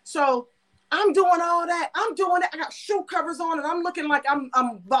saying. So I'm doing all that. I'm doing that. I got shoe covers on and I'm looking like I'm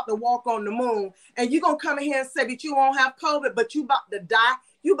about to walk on the moon. And you're going to come in here and say that you won't have COVID, but you about to die.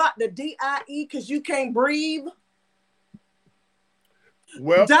 You about to DIE because you can't breathe.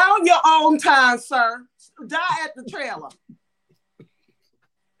 Well, down your own time, sir. Die at the trailer.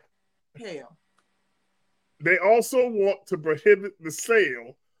 Hell. They also want to prohibit the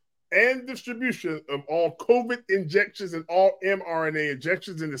sale and distribution of all COVID injections and all mRNA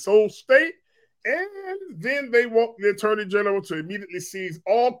injections in this whole state. And then they want the Attorney General to immediately seize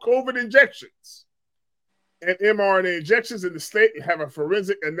all COVID injections and mRNA injections in the state and have a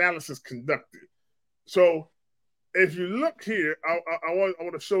forensic analysis conducted. So if you look here, I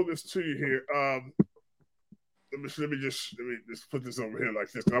want to show this to you here. Let me just put this over here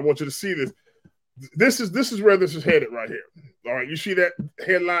like this. I want you to see this. This is where this is headed right here. All right, you see that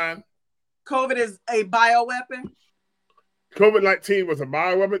headline? COVID is a bioweapon. COVID-19 was a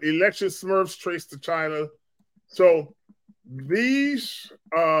bioweapon. Election smurfs traced to China. So these,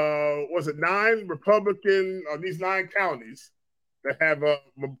 9 Republican, these 9 counties that have a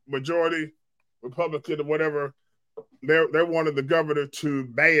majority Republican or whatever, they wanted the governor to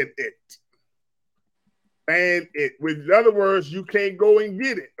ban it. Ban it. In other words, you can't go and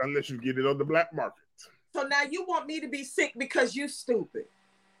get it unless you get it on the black market. So now you want me to be sick because you stupid.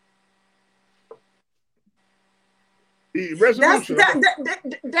 The resolution.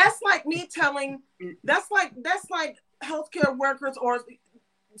 That's like me telling. That's like healthcare workers or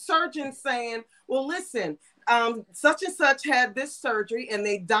surgeons saying, "Well, listen, such and such had this surgery and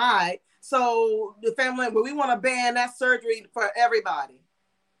they died. So the family, well, we want to ban that surgery for everybody."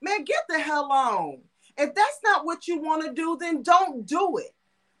 Man, get the hell on. If that's not what you want to do, then don't do it.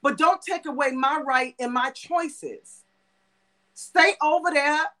 But don't take away my right and my choices. Stay over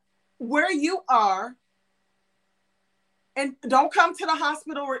there where you are and don't come to the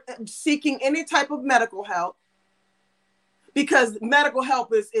hospital seeking any type of medical help, because medical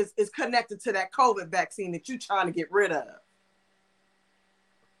help is connected to that COVID vaccine that you're trying to get rid of.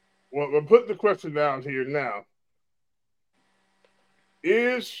 Well, we'll put the question down here now.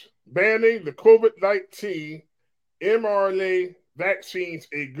 Is banning the COVID-19 mRNA vaccines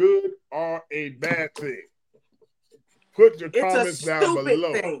a good or a bad thing? Put your comments down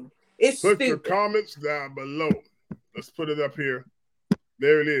below. Put your comments down below. Let's put it up here.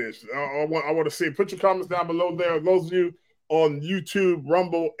 There it is. I want to say, put your comments down below there. Those of you on YouTube,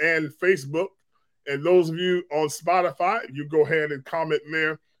 Rumble, and Facebook, and those of you on Spotify, you go ahead and comment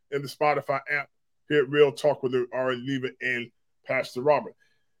there in the Spotify app here at Real Talk with R.N. Leva and Pastor Robert.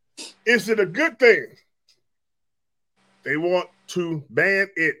 Is it a good thing? They want to ban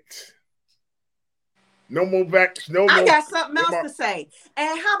it. No more vaccines. I got something else to say.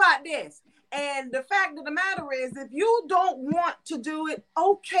 And how about this? And the fact of the matter is, if you don't want to do it,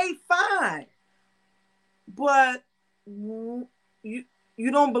 okay, fine. But you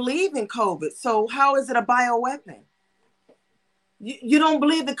don't believe in COVID. So how is it a bioweapon? You don't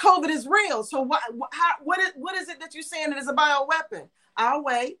believe that COVID is real. So what is it that you're saying it is a bioweapon? I'll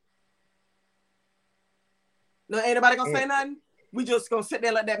wait. No, ain't nobody gonna say nothing? We just gonna sit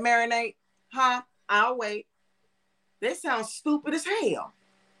there and let that marinate? Huh? I'll wait. They sound stupid as hell.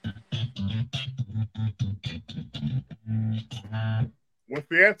 What's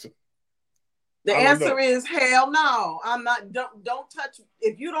the answer? The answer is hell no. I'm not. Don't touch.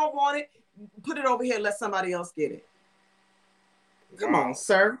 If you don't want it, put it over here. Let somebody else get it. Come on,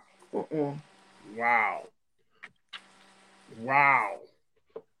 sir. Wow.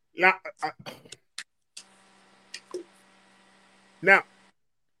 Now,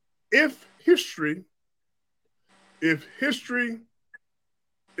 if history is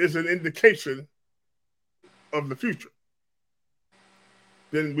an indication of the future,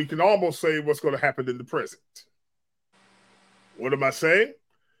 then we can almost say what's going to happen in the present. What am I saying?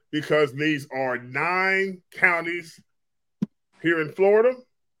 Because these are 9 counties here in Florida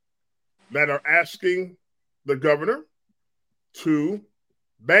that are asking the governor to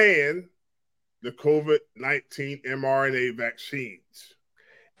ban the COVID-19 mRNA vaccines.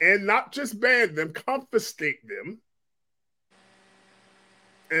 And not just ban them, confiscate them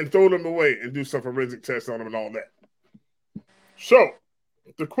and throw them away and do some forensic tests on them and all that. So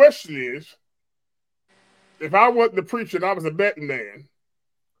the question is, if I wasn't the preacher and I was a betting man,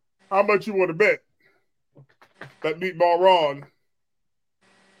 how much you want to bet that Meatball Ron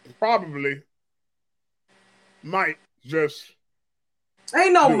probably might just...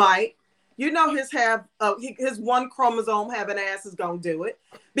 Ain't no might. You know his one chromosome having ass is gonna do it,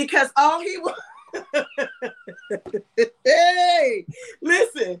 because all he was. Hey,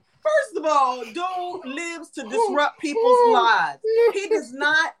 listen. First of all, dude lives to disrupt people's lives. He does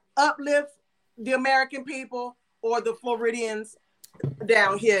not uplift the American people or the Floridians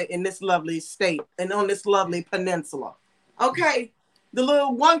down here in this lovely state and on this lovely peninsula. Okay. The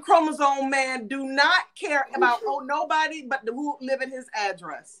little one chromosome man do not care about nobody but who live in his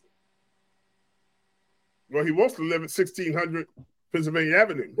address. Well, he wants to live at 1600 Pennsylvania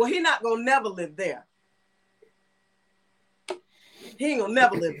Avenue. Well, he's not gonna never live there. He ain't gonna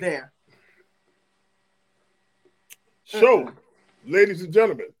never live there. So, ladies and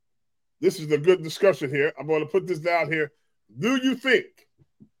gentlemen, this is a good discussion here. I'm going to put this down here. Do you think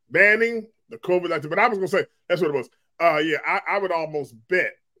banning the COVID-19? But I was going to say, that's what it was. I would almost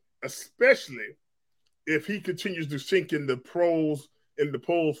bet, especially if he continues to sink in the polls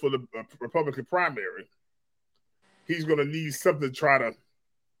for the Republican primary, he's going to need something to try to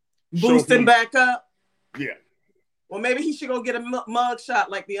boost him back up. Yeah. Well, maybe he should go get a mug shot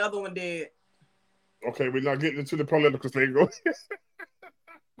like the other one did. Okay, we're not getting into the political thing.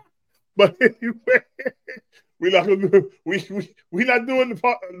 But anyway, we're not doing the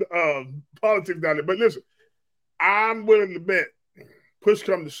politics down there. But listen, I'm willing to bet, push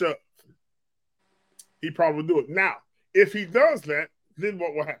come to shove, he probably will do it. Now, if he does that, then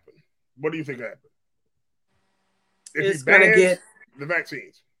what will happen? What do you think will happen? if he It's gonna bans get the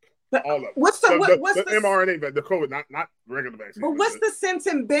vaccines, but all of them. what's the mRNA, the COVID, not regular vaccine. But what's the sense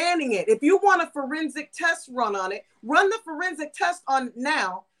in banning it? If you want a forensic test run on it, run the forensic test on it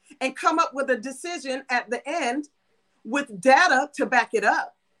now and come up with a decision at the end with data to back it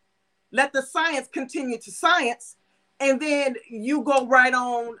up. Let the science continue to science, and then you go right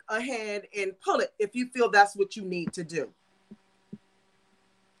on ahead and pull it if you feel that's what you need to do.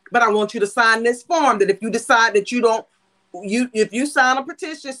 But I want you to sign this form that if you decide that if you sign a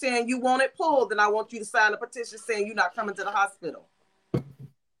petition saying you want it pulled, then I want you to sign a petition saying you're not coming to the hospital.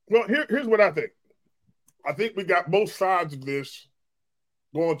 Well, here's what I think. I think we got both sides of this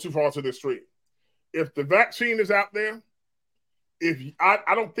going too far to the extreme. If the vaccine is out there,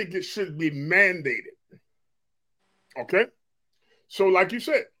 I don't think it should be mandated. Okay? So like you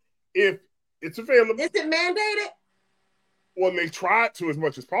said, if it's available. Is it mandated? Well, they tried to as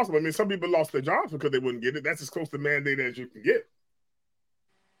much as possible. I mean, some people lost their jobs because they wouldn't get it. That's as close to mandated as you can get.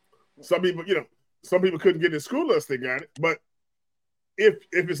 Some people couldn't get in school unless they got it. But if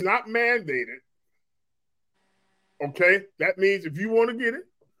it's not mandated, okay, that means if you want to get it,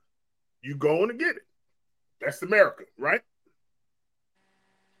 you go and get it. That's America, right?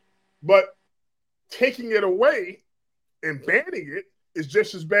 But taking it away and banning it is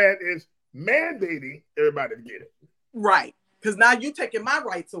just as bad as mandating everybody to get it. Right. Because now you're taking my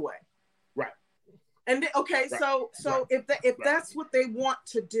rights away. Right. And okay, right. so right. if right. that's what they want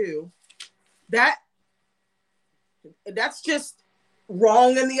to do, that's just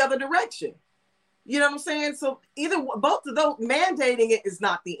wrong in the other direction. You know what I'm saying? So both of those, mandating it is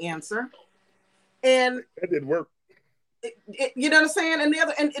not the answer. And that didn't work. You know what I'm saying? And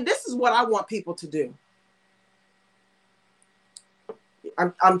this is what I want people to do.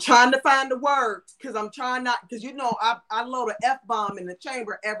 I'm trying to find the words because I'm trying not, because I load an F-bomb in the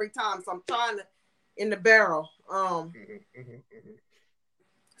chamber every time, so I'm trying to in the barrel.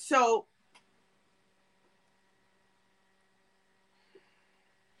 So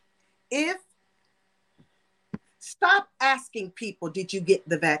stop asking people, did you get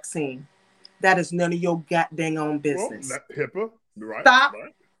the vaccine? That is none of your goddamn own business. Well, HIPAA, right? Stop.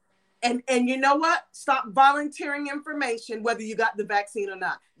 Right. And you know what? Stop volunteering information, whether you got the vaccine or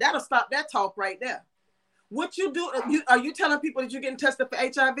not. That'll stop that talk right there. What you do, are you telling people that you're getting tested for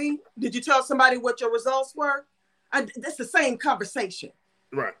HIV? Did you tell somebody what your results were? That's the same conversation.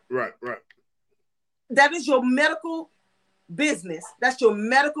 Right. That is your medical business. That's your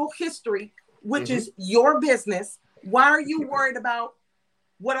medical history, which is your business. Why are you worried about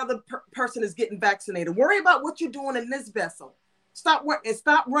what other person is getting vaccinated? Worry about what you're doing in this vessel. Stop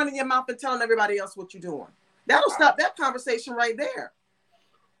running your mouth and telling everybody else what you're doing. That'll stop that conversation right there.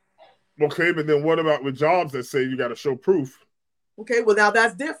 Okay, but then what about with jobs that say you got to show proof? Okay, well now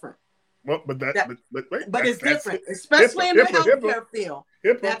that's different. Well, but it's different, especially in the healthcare field.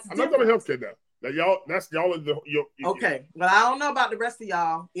 I'm not talking healthcare now. That's y'all in okay, but I don't know about the rest of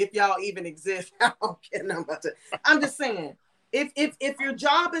y'all. If y'all even exist, I don't care nothing about that. I'm just saying, if your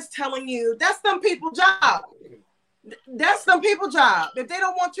job is telling you, that's some people's job. That's some people's job. If they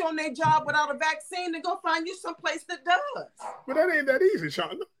don't want you on their job without a vaccine, then go find you someplace that does. But that ain't that easy,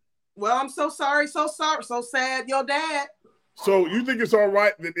 Shonda. Well, I'm so sorry, so sad. Your dad. So you think it's all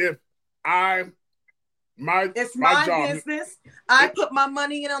right that if it's my job, business. I put my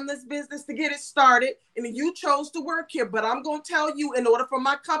money in on this business to get it started, and you chose to work here. But I'm going to tell you, in order for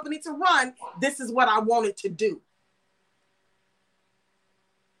my company to run, this is what I wanted to do.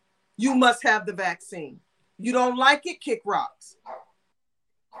 You must have the vaccine. You don't like it, kick rocks.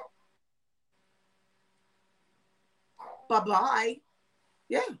 Bye-bye.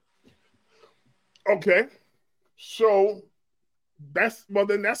 Yeah. Okay. So that's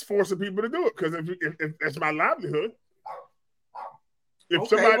forcing people to do it, because if that's my livelihood. If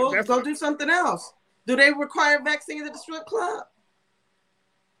somebody go do something else. Do they require vaccines at the strip club?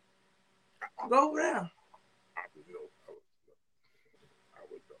 Go over there.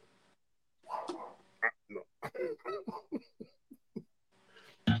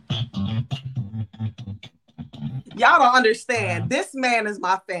 Y'all don't understand. This man is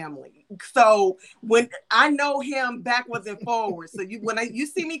my family. So when I know him backwards and forwards, so when you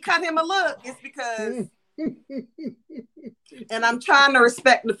see me cut him a look, it's because, and I'm trying to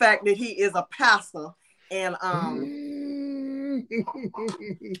respect the fact that he is a pastor, and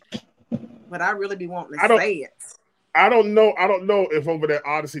but I really be wanting to say it. I don't know if over that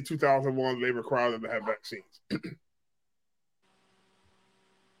Odyssey 2001 they require them to have vaccines.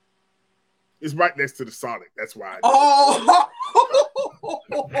 It's right next to the Sonic. That's why.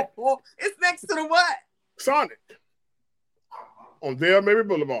 It's next to the what? Sonic. On Dale Mary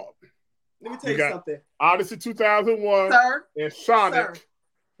Boulevard. Let me tell you something. Odyssey 2001 Sir, and Sonic.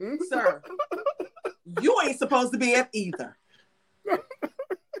 Sir, you ain't supposed to be at either.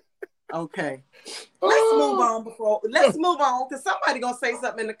 Okay. Let's move on because somebody gonna say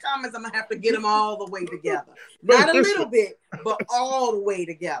something in the comments. I'm gonna have to get them all the way together. Not a little bit, but all the way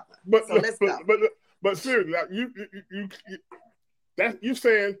together. So let's go. But seriously, like you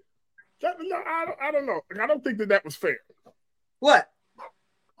saying that, no, I don't know. I don't think that was fair. What?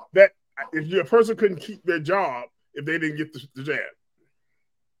 That if a person couldn't keep their job if they didn't get the jab.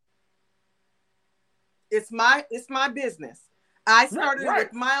 It's my business. I started it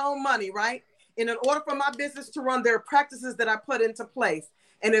with my own money, right? And in order for my business to run, there are practices that I put into place.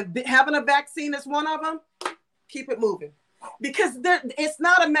 And if having a vaccine is one of them, keep it moving. Because it's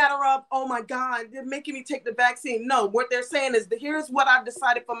not a matter of, oh my God, they're making me take the vaccine. No, what they're saying is, here's what I've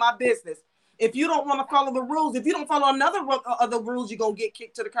decided for my business. If you don't want to follow the rules, if you don't follow another of the rules, you're going to get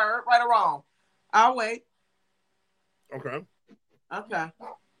kicked to the curb, right or wrong. I'll wait. Okay.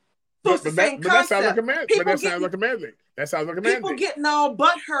 So that sounds like a mandate. That sounds like a mandate. People getting all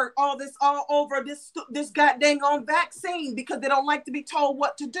butthurt, all over this goddamn on vaccine because they don't like to be told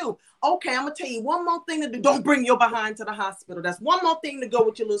what to do. Okay, I'm gonna tell you one more thing to do. Don't bring your behind to the hospital. That's one more thing to go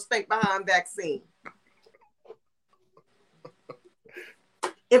with your little stink behind vaccine.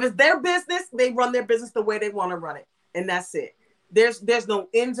 If it's their business, they run their business the way they want to run it, and that's it. There's no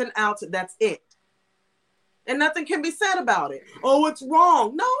ins and outs. That's it. And nothing can be said about it. Oh, it's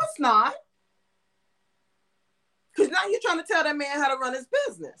wrong. No, it's not. Because now you're trying to tell that man how to run his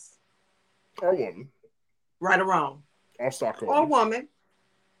business. Or woman. Right or wrong. Or stockholder. Or woman.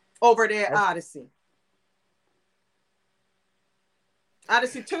 Over there at Odyssey.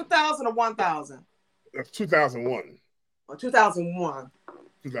 Odyssey 2000 or 1000? That's 2001. Or 2001.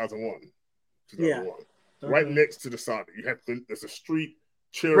 2001. Yeah. Right next to the Sonic. There's a street,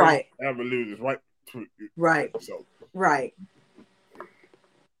 Cherry Avenue. It's right. So. Right.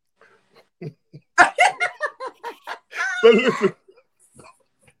 But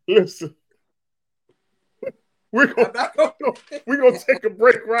listen. We're gonna take a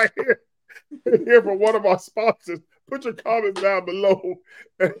break right here. Here from one of our sponsors. Put your comments down below.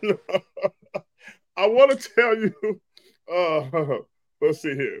 And, I want to tell you. Let's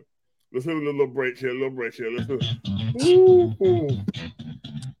see here. Let's hit a little break here.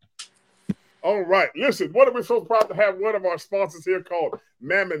 All right. Listen, what are we so proud to have one of our sponsors here called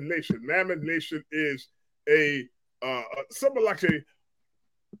Mammoth Nation. Mammoth Nation is something like an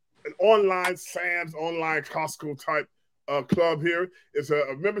online Sam's, online Costco type club here. It's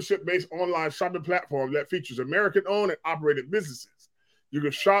a membership-based online shopping platform that features American-owned and operated businesses. You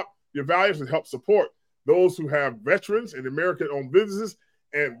can shop your values and help support those who have veterans and American-owned businesses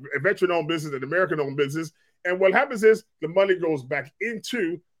and veteran-owned business and American-owned business. And what happens is the money goes back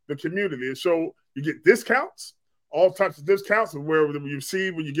into the community. And so you get discounts, all types of discounts, where you see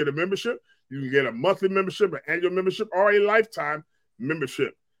when you get a membership. You can get a monthly membership, an annual membership, or a lifetime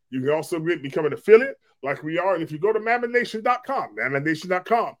membership. You can also become an affiliate like we are. And if you go to MammothNation.com,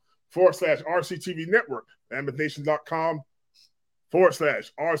 MammothNation.com/RCTV Network,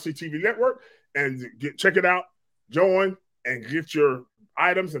 MammothNation.com/RCTV Network, and check it out, join, and get your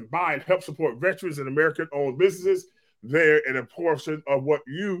items and buy and help support veterans and American-owned businesses there. And a portion of what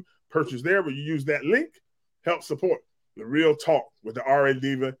you purchase there, when you use that link, help support the Real Talk with the RA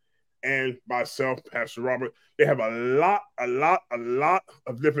Diva and myself, Pastor Robert. They have a lot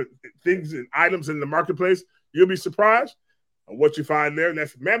of different things and items in the marketplace. You'll be surprised at what you find there.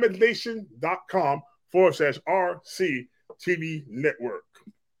 That's MammothNation.com/RCTV Network.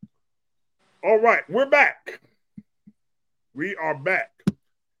 All right, we're back. We are back.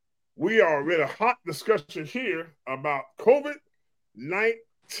 We are in a hot discussion here about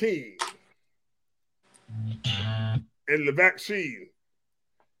COVID-19 and the vaccine.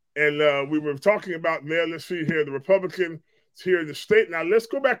 And we were talking about there, let's see here, the Republicans here in the state. Now, let's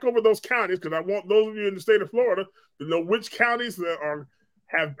go back over those counties, because I want those of you in the state of Florida to know which counties that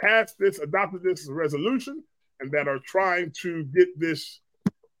have passed this, adopted this resolution, and that are trying to get this,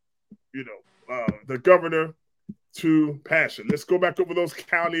 the governor to pass it. Let's go back over those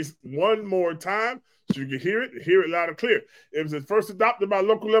counties one more time so you can hear it loud and clear. It was first adopted by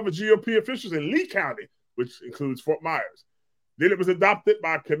local level GOP officials in Lee County, which includes Fort Myers. Then it was adopted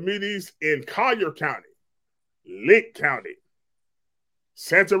by committees in Collier County, Lake County,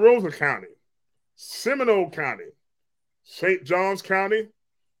 Santa Rosa County, Seminole County, St. Johns County,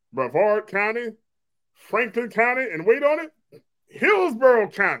 Brevard County, Franklin County, and wait on it, Hillsborough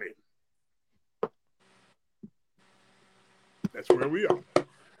County. That's where we are.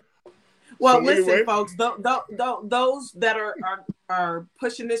 Well, So listen, anyway, folks, those that are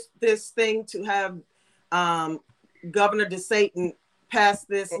pushing this thing to have Governor DeSatan pass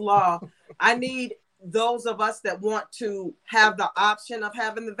this law, I need those of us that want to have the option of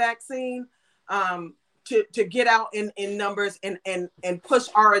having the vaccine to get out in numbers and push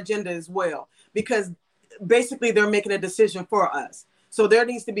our agenda as well, because basically they're making a decision for us. So there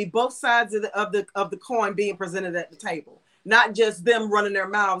needs to be both sides of the coin being presented at the table, not just them running their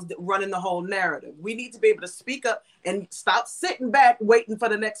mouths, running the whole narrative. We need to be able to speak up and stop sitting back waiting for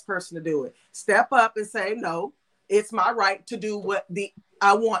the next person to do it. Step up and say, no, it's my right to do what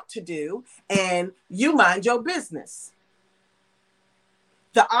I want to do, and you mind your business.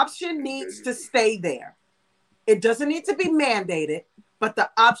 The option needs to stay there. It doesn't need to be mandated, but the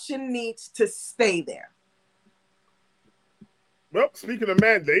option needs to stay there. Well, speaking of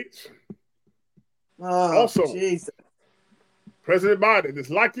mandates, also, Jesus. President Biden is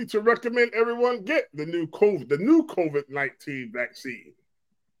likely to recommend everyone get the new COVID-19 vaccine.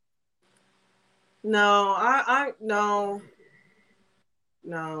 No.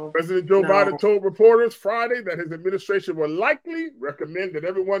 President Joe Biden told reporters Friday that his administration will likely recommend that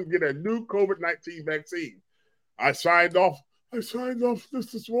everyone get a new COVID-19 vaccine. I signed off this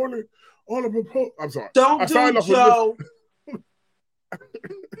morning on a proposal. I'm sorry. Don't do Joe.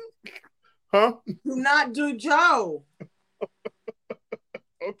 Huh? Do not do Joe.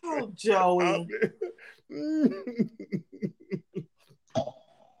 Okay. Oh, Joey.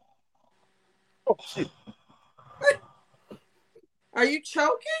 Oh, shit. Are you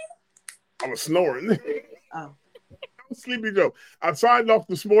choking? I was snoring. Oh. Sleepy Joe. I signed off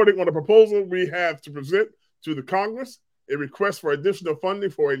this morning on a proposal we have to present to the Congress, a request for additional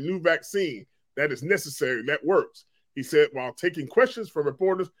funding for a new vaccine that is necessary, that works, he said, while taking questions from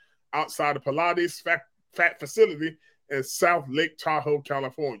reporters outside the Pilates Fat facility in South Lake Tahoe,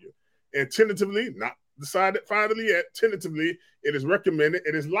 California. And tentatively, not decided finally yet, tentatively, it is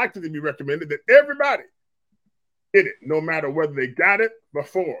likely to be recommended that everybody get it, no matter whether they got it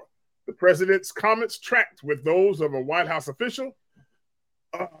before. The president's comments tracked with those of a White House official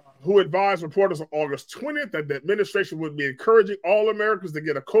who advised reporters on August 20th that the administration would be encouraging all Americans to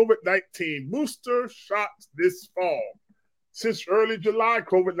get a COVID-19 booster shot this fall. Since early July,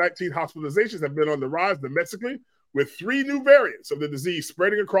 COVID-19 hospitalizations have been on the rise domestically, with 3 new variants of the disease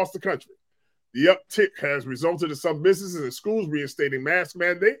spreading across the country. The uptick has resulted in some businesses and schools reinstating mask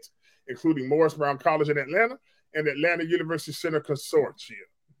mandates, including Morris Brown College in Atlanta and Atlanta University Center Consortium.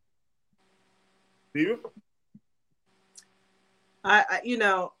 Steve?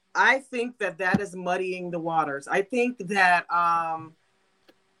 I think that is muddying the waters. I think that,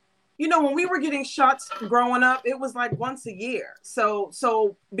 when we were getting shots growing up, it was like once a year.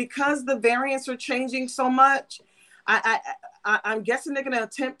 So because the variants are changing so much, I'm guessing they're going to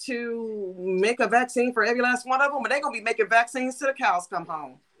attempt to make a vaccine for every last one of them, but they're going to be making vaccines till the cows come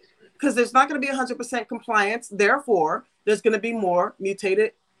home, because there's not going to be 100% compliance. Therefore, there's going to be more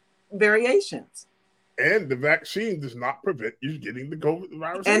mutated variations. And the vaccine does not prevent you getting the COVID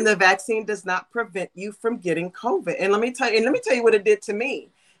virus. And the vaccine does not prevent you from getting COVID. And let me tell you what it did to me.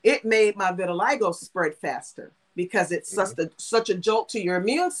 It made my vitiligo spread faster, because it's such a jolt to your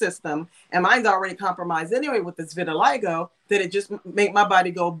immune system, and mine's already compromised anyway with this vitiligo, that it just made my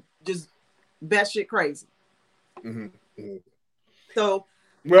body go just batshit crazy. Mm-hmm. Mm-hmm. So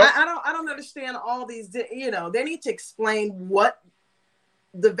I don't understand all these. They need to explain what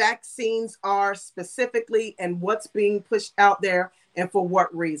the vaccines are specifically and what's being pushed out there and for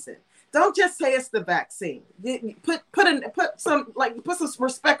what reason. Don't just say it's the vaccine. Put some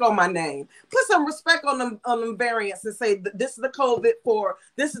respect on my name. Put some respect on them variants and say this is the COVID for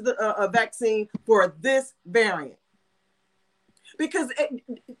this is a vaccine for this variant. Because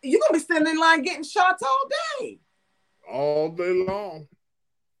you're gonna be standing in line getting shots all day. All day long.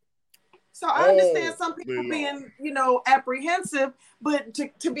 So I understand some people being, apprehensive, but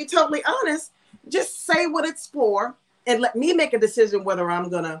to be totally honest, just say what it's for and let me make a decision whether I'm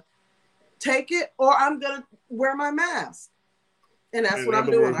gonna take it or I'm gonna wear my mask. And that's what I'm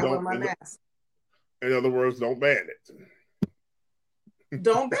doing. I wear my mask. In other words, don't ban it.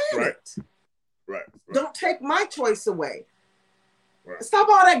 Don't ban it. Right. Don't take my choice away. Right. Stop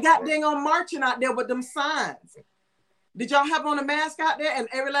all that goddamn on marching out there with them signs. Did y'all have on a mask out there? And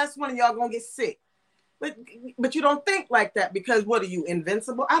every last one of y'all gonna get sick. But you don't think like that, because what are you,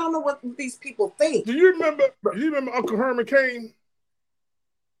 invincible? I don't know what these people think. Do you remember Uncle Herman Cain?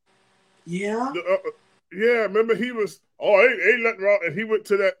 Yeah. Remember he was, ain't nothing wrong. And he went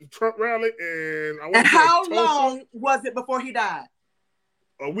to that Trump rally and how long was it before he died?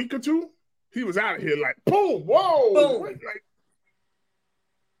 A week or two? He was out of here like, boom, whoa. Boom. Like,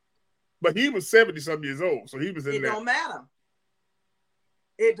 But he was 70-something years old, so he was in It there. don't matter.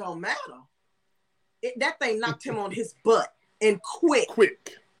 It don't matter. That thing knocked him on his butt and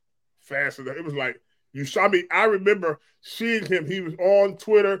quick. Faster than it was like you saw me. I remember seeing him. He was on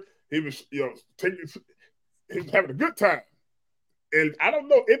Twitter. He was, he was having a good time. And I don't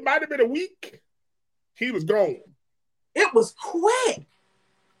know, it might have been a week. He was gone. It was quick.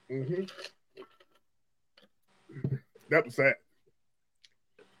 Mm-hmm. That was sad.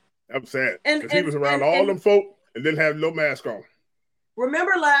 That was sad. Because he was around all them folk and didn't have no mask on.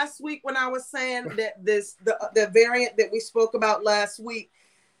 Remember last week when I was saying that the variant that we spoke about last week,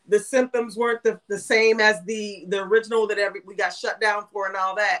 the symptoms weren't the same as the original that we got shut down for and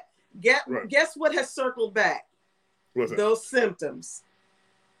all that. Guess what has circled back? What's that? Those symptoms.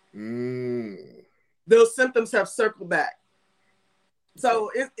 Mm. Those symptoms have circled back.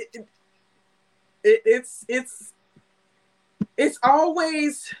 So it's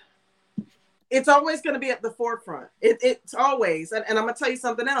always going to be at the forefront. It's always, and I'm going to tell you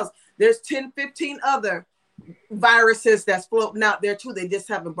something else. There's 10, 15 other viruses that's floating out there too. They just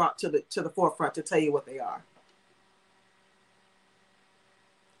haven't brought to the forefront to tell you what they are.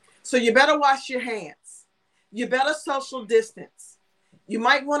 So you better wash your hands. You better social distance. You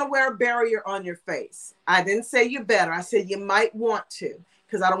might want to wear a barrier on your face. I didn't say you better. I said you might want to,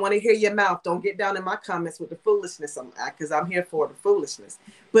 because I don't want to hear your mouth. Don't get down in my comments with the foolishness, because I'm here for the foolishness.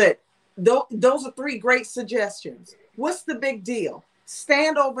 But those are 3 great suggestions. What's the big deal?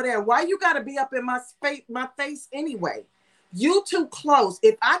 Stand over there. Why you got to be up in my face anyway? You too close.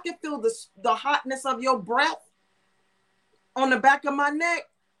 If I can feel the hotness of your breath on the back of my neck,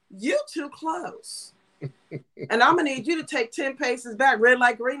 you too close. And I'm going to need you to take 10 paces back. Red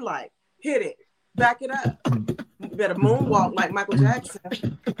light, green light. Hit it. Back it up. You better moonwalk like Michael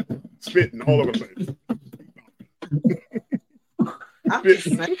Jackson. Spitting all over the place. I'm just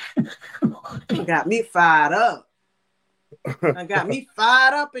saying. Got me fired up. I got me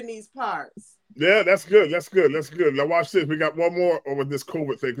fired up in these parts. Yeah, that's good. That's good. That's good. Now watch this. We got one more over this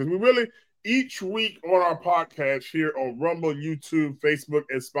COVID thing, because we really, each week on our podcast here on Rumble, YouTube, Facebook,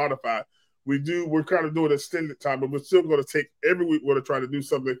 and Spotify, we're kind of doing extended time, but we're still going to take every week. We're going to try to do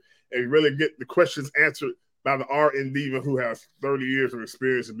something and really get the questions answered by the RN diva who has 30 years of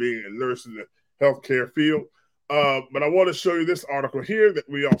experience of being a nurse in the healthcare field. But I want to show you this article here that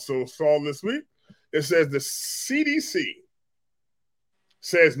we also saw this week. It says the CDC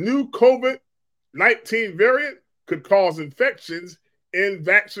says new COVID-19 variant could cause infections in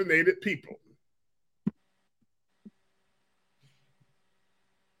vaccinated people.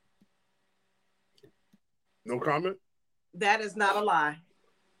 No comment? That is not a lie.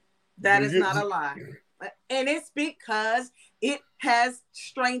 That is not a lie. And it's because it has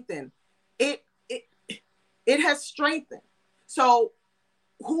strengthened. It has strengthened. So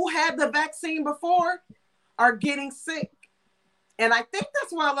who had the vaccine before are getting sick. And I think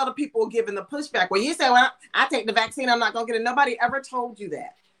that's why a lot of people are giving the pushback. When you say, well, I take the vaccine, I'm not going to get it. Nobody ever told you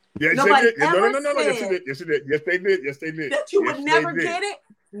that. Yes, Nobody ever said yes, they did. Yes, they did. Yes, they did. Yes, they did. That you would never get it?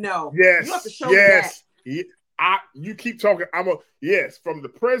 No. Yes. You have to show that. You keep talking. Yes, from the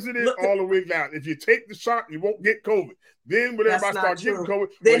president all the way down. If you take the shot, you won't get COVID. Then when everybody starts getting COVID,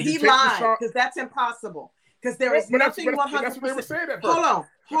 then he lied, because that's impossible. Because there is nothing 100%. That's what they were saying at first.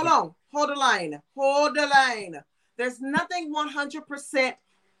 Hold the line. There's nothing 100%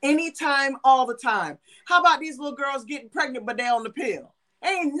 anytime, all the time. How about these little girls getting pregnant, but they're on the pill?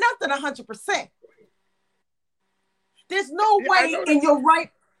 Ain't nothing 100%. There's no way in your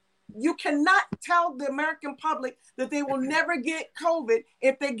right. You cannot tell the American public that they will never get COVID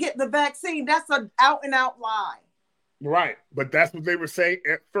if they get the vaccine. That's an out and out lie. Right. But that's what they were saying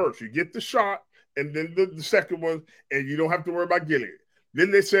at first. You get the shot and then the second one, and you don't have to worry about getting it. Then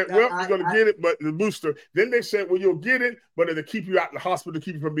they said, well, you're going to get it, but the booster. Then they said, well, you'll get it, but it'll keep you out of the hospital to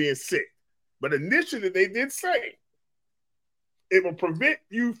keep you from being sick. But initially, they did say it will prevent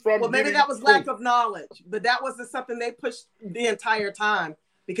you from. Well, maybe that was lack of knowledge, but that wasn't something they pushed the entire time,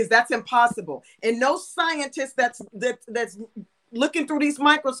 because that's impossible. And no scientist that's looking through these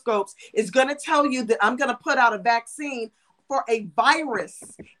microscopes is going to tell you that I'm going to put out a vaccine for a virus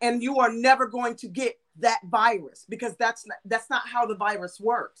and you are never going to get that virus, because that's not how the virus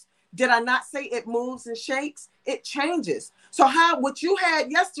works. Did I not say it moves and shakes? It changes. So what you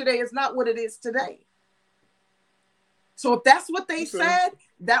had yesterday is not what it is today. So if that's what they said,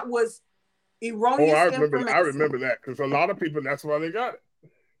 that was erroneous information. I remember that, because a lot of people, that's why they got it.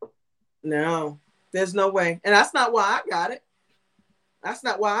 No, there's no way. And that's not why I got it.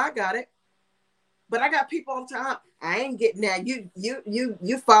 But I got people all the time. I ain't getting that.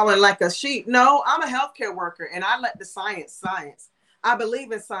 You falling like a sheep. No, I'm a healthcare worker, and I let the science. I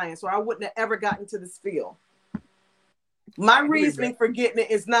believe in science, or I wouldn't have ever gotten to this field. My reasoning for getting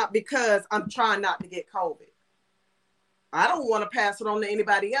it is not because I'm trying not to get COVID. I don't want to pass it on to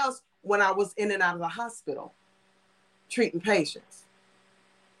anybody else when I was in and out of the hospital treating patients.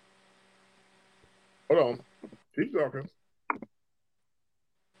 Hold on. Keep talking.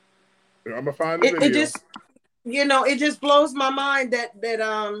 I'm gonna find the video. It just, it just blows my mind that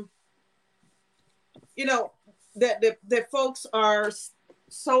folks are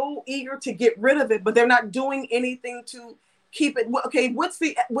so eager to get rid of it, but they're not doing anything to keep it. Okay, what's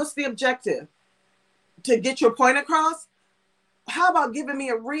the objective? To get your point across? How about giving me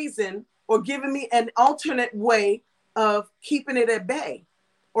a reason or giving me an alternate way of keeping it at bay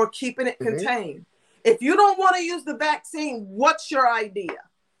or keeping it contained? If you don't want to use the vaccine, what's your idea?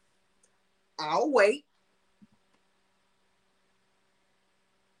 I'll wait.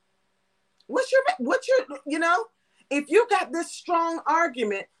 What's your, if you got this strong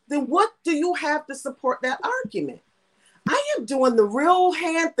argument, then what do you have to support that argument? I am doing the real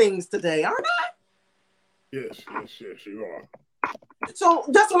hand things today, aren't I? Yes, you are. So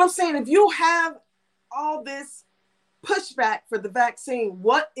that's what I'm saying. If you have all this pushback for the vaccine,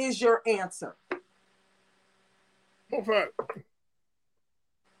 what is your answer? No fact.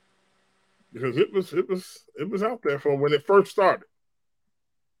 Because it was out there for when it first started.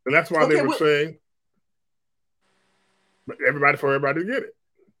 And that's why they were saying everybody to get it.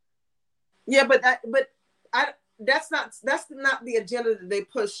 Yeah, that's not the agenda that they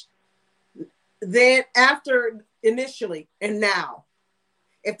pushed then, after, initially, and now.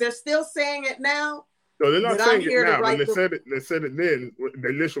 If they're still saying it now, no, they're not saying it now. But they said it then.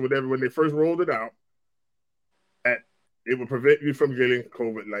 Initially, when they first rolled it out, that it would prevent you from getting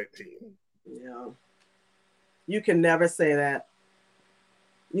COVID-19. Yeah, you can never say that.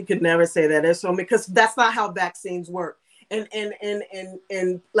 You can never say that. Because that's not how vaccines work.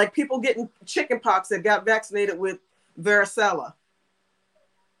 And like people getting chicken pox that got vaccinated with varicella.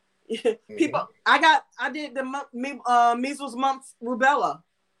 People, I did the measles, mumps, rubella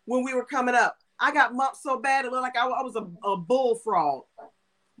when we were coming up. I got mumps so bad it looked like I was a bullfrog.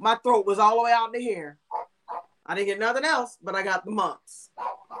 My throat was all the way out to here. I didn't get nothing else, but I got the mumps.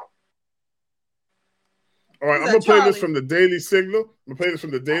 All right, I'm going to play this from the Daily Signal.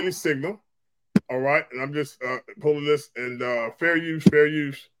 All right, and I'm just pulling this, and fair use.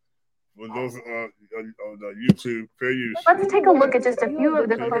 For those on YouTube, fair use. Let's take a look at just a few of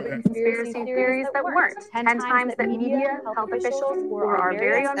the COVID conspiracy theories that worked. 10 times that media, health officials, or our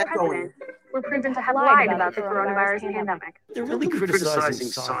very own president were proven to have lied about the coronavirus pandemic. They're really criticizing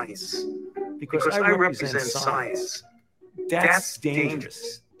science because I represent science. That's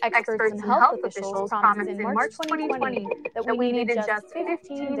dangerous. Experts and health officials promised in March 2020 that we needed just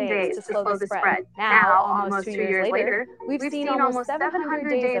 15 days to slow the spread. Now, almost 2 years later, we've seen almost 700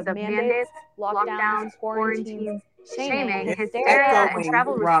 days of mandates, lockdowns, quarantines, shaming, hysteria, and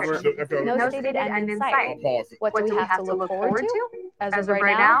travel restrictions. No stated end in sight. What do we have to look forward to? As of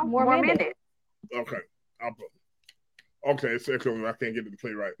right now, more mandates. Okay, it's echoing. I can't get it to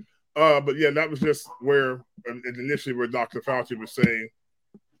play right. But yeah, that was just where initially where Dr. Fauci was saying,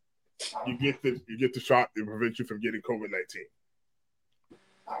 you get the shot to prevent you from getting COVID-19.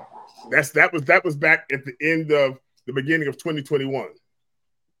 That was back at the end of the beginning of 2021.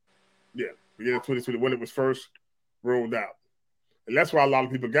 Yeah, beginning of 2020 when it was first rolled out, and that's why a lot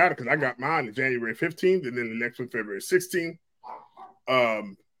of people got it, because I got mine on January 15th, and then the next one February 16th.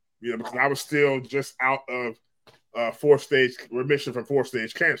 Because I was still just out of 4-stage remission from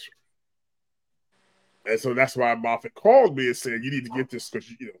 4-stage cancer. And so that's why Moffitt called me and said, you need to get this because,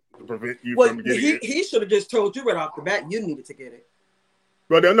 to prevent you from getting it. He should have just told you right off the bat you needed to get it.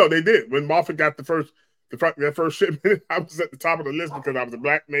 Well, no, they did. When Moffitt got that first shipment, I was at the top of the list because I was a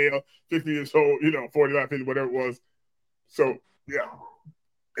black male, 50 years old, 49, 50, whatever it was. So, yeah.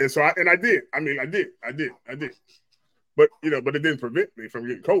 And so I did. I did. But, but it didn't prevent me from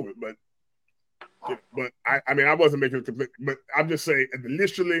getting COVID. But I wasn't making a complaint. But I'm just saying,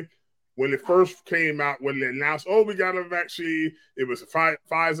 initially, when it first came out, when they announced, we got a vaccine, it was Pfizer,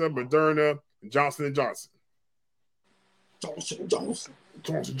 Moderna, and Johnson & Johnson.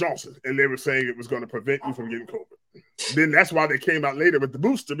 Johnson. And they were saying it was going to prevent you from getting COVID. Then that's why they came out later with the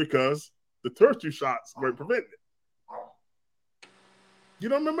booster, because the first 2 shots weren't preventing it. You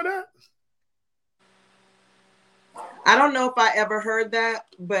don't remember that? I don't know if I ever heard that,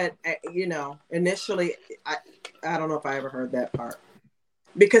 but, initially, I don't know if I ever heard that part.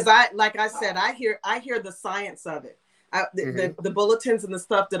 Because like I said, I hear the science of it. The bulletins and the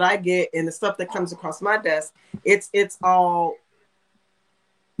stuff that I get and the stuff that comes across my desk, it's all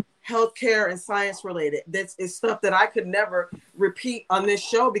healthcare and science related. This is stuff that I could never repeat on this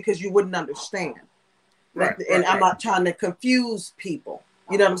show because you wouldn't understand. Right, and right, I'm not trying to confuse people.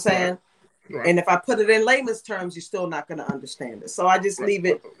 You know what I'm saying? Right. And if I put it in layman's terms, you're still not going to understand it. So I just leave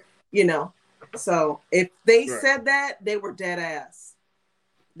it, you know. So if they said that, they were dead ass.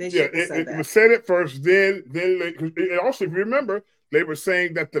 They should have said that. It said it first, then also, if you remember, they were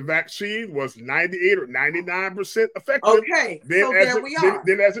saying that the vaccine was 98 or 99% effective. Okay, then so there we are.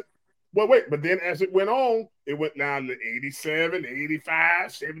 But then as it went on, it went down to 87,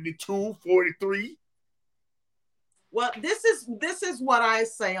 85, 72, 43. Well, this is what I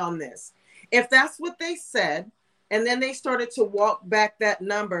say on this. If that's what they said, and then they started to walk back that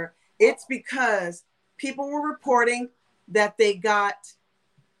number, it's because people were reporting that they got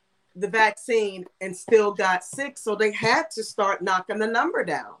the vaccine and still got sick. So they had to start knocking the number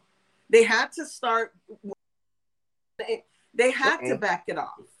down. They had to start, they had to back it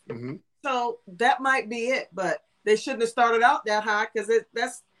off. Mm-hmm. So that might be it, but they shouldn't have started out that high because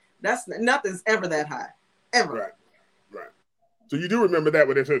that's nothing's ever that high, ever. Right. So you do remember that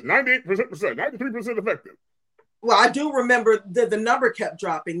when it says 98%, 93% effective. Well, I do remember the number kept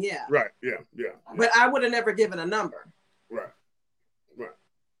dropping, yeah. Right, yeah. But I would have never given a number. Right.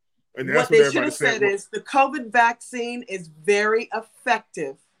 And what they should have said is the COVID vaccine is very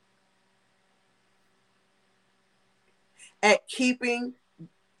effective at keeping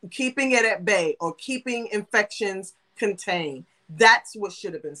it at bay or keeping infections contained. That's what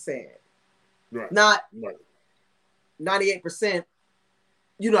should have been said. Right. Not 98%,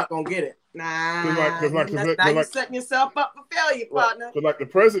 you're not going to get it. Nah, now you're setting yourself up for failure, partner. Because like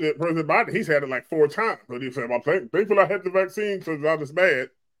President Biden, he's had it like 4 times. But he said, well, thankfully I had the vaccine because it's not as bad.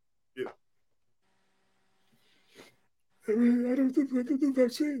 Yeah. I don't think I did the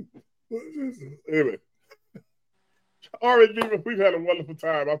vaccine. Anyway. All right, Diva, we've had a wonderful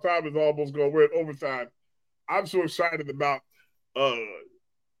time. Our time is almost gone. We're at overtime. I'm so excited about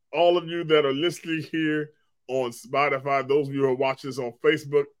all of you that are listening here on Spotify, those of you who are watching us on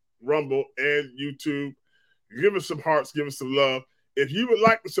Facebook, Rumble, and YouTube. Give us some hearts, give us some love. If you would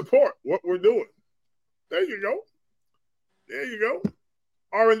like to support what we're doing, there you go.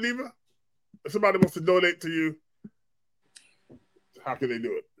 R&D Diva, if somebody wants to donate to you, how can they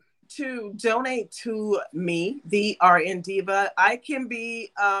do it? To donate to me, the RN Diva, I can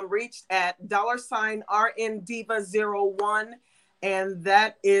be reached at $RN Diva 01, and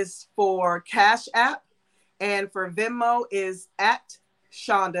that is for Cash App. And for Venmo is at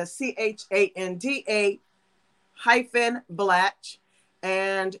Shonda, CHANDA-Blatch.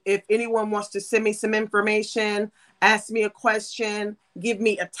 And if anyone wants to send me some information, ask me a question, give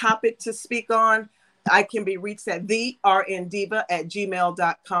me a topic to speak on, I can be reached at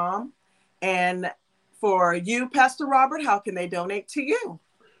therndiva@gmail.com. And for you, Pastor Robert, how can they donate to you?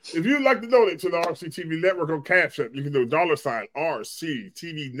 If you'd like to donate to the RCTV Network on Cash App, you can do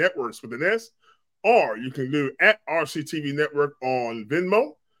 $RCTV Networks with an S, or you can do at RCTV Network on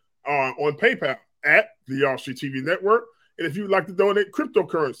Venmo, on PayPal at the RCTV Network. And if you'd like to donate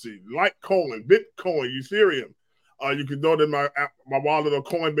cryptocurrency, Litecoin, Bitcoin, Ethereum, you can donate my wallet on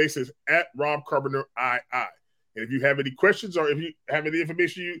Coinbase is at Rob Carpenter II. And if you have any questions or if you have any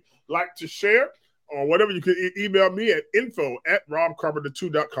information you'd like to share or whatever, you can email me at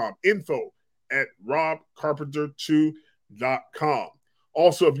info@robcarpenter2.com. info@robcarpenter2.com.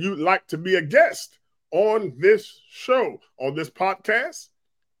 Also, if you'd like to be a guest on this show, on this podcast,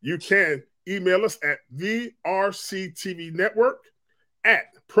 you can email us at the RCTV Network at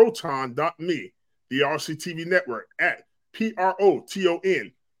proton.me, the RCTV Network at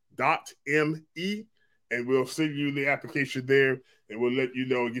proton.me, and we'll send you the application there, and we'll let you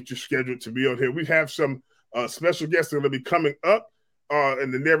know and get you scheduled to be on here. We have some special guests that are going to be coming up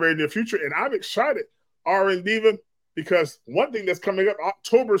in the very near future, and I'm excited, RN Diva, because one thing that's coming up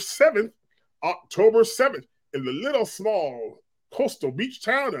October 7th, in the little small coastal beach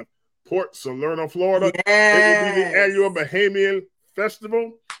town of Port Salerno, Florida. Yes. It will be the annual Bahamian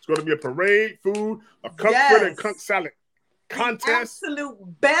Festival. It's going to be a parade, food, a comfort and cunt salad contest. The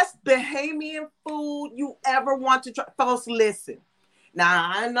absolute best Bahamian food you ever want to try. Folks, listen. Now,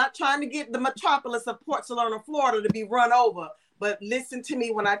 I'm not trying to get the metropolis of Port Salerno, Florida to be run over, but listen to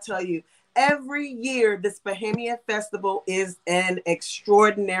me when I tell you, every year this Bahamian Festival is an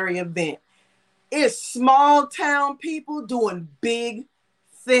extraordinary event. It's small town people doing big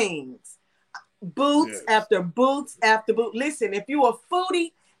things. Boots after boots after boot. Listen, if you're a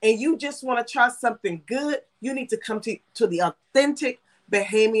foodie and you just want to try something good, you need to come to the authentic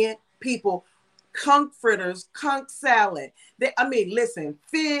Bahamian people. Conch fritters, conch salad. Listen,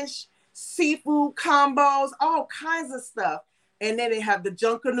 fish, seafood combos, all kinds of stuff. And then they have the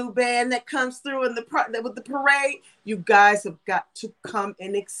Junkanoo band that comes through with the parade. You guys have got to come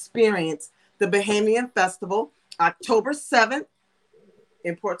and experience the Bahamian Festival, October 7th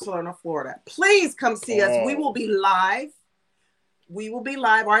in Port Salerno, Florida. Please come see us. We will be live.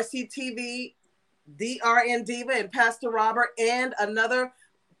 RCTV, DRN Diva, and Pastor Robert, and another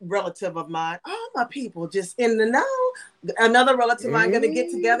relative of mine. All my people just in the know. Another relative of mine going to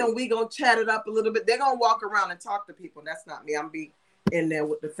get together and we going to chat it up a little bit. They're going to walk around and talk to people. That's not me. I'm be in there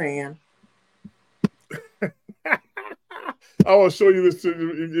with the fan. I will show you this.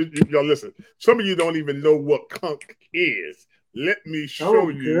 Y'all listen. Some of you don't even know what conch is. Let me show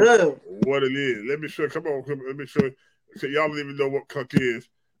you what it is. Let me show you. Come on. Let me show you. So y'all don't even know what conch is.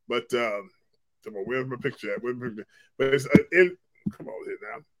 But come on. Where's my picture at? But it's in. Come on here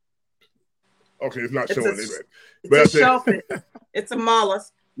now. Okay, it's not showing it. It's a shellfish. It's a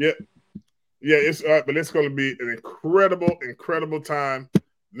mollusk. Yeah. Yeah, it's but it's going to be an incredible time.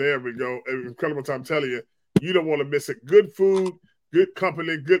 There we go. An incredible time. I'm telling you, you don't want to miss it. Good food, good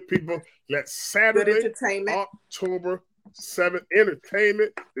company, good people. That's Saturday, good entertainment. October 7th.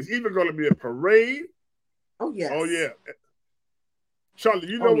 Entertainment. There's even going to be a parade. Oh, yes. Oh, yeah. Charlie,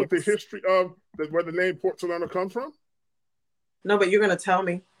 you know what the history of where the name Port Salerno comes from? No, but you're going to tell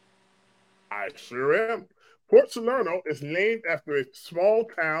me. I sure am. Port Salerno is named after a small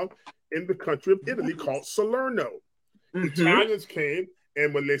town in the country of Italy called Salerno. Italians came,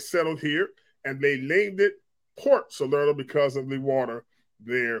 and when they settled here, and they named it Port Salerno because of the water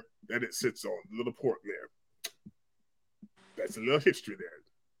there that it sits on, the little port there. That's a little history there.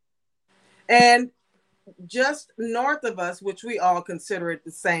 And just north of us, which we all consider it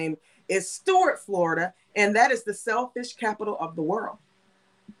the same, is Stuart, Florida, and that is the sailfish capital of the world.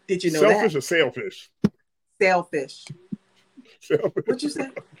 Did you know Sailfish that? or sailfish? Sailfish. Sailfish. What'd you say?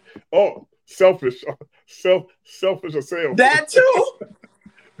 Oh, selfish. Selfish or sailfish. That too.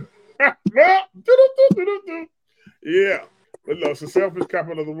 Yeah. But no, it's the sailfish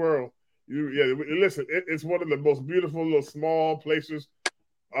capital of the world. Listen, it's one of the most beautiful little small places.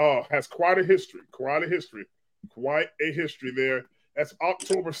 Has quite a history there. That's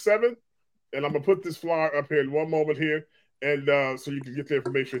October 7th. And I'm going to put this flyer up here in one moment here. And so you can get the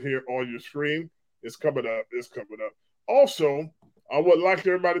information here on your screen. It's coming up. Also, I would like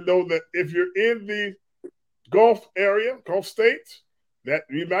everybody to know that if you're in the Gulf area, Gulf states, that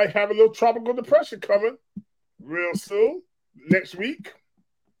we might have a little tropical depression coming real soon, next week.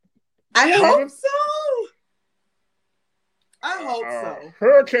 I hope so.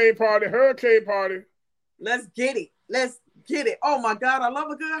 Hurricane party. Let's get it. Oh my God, I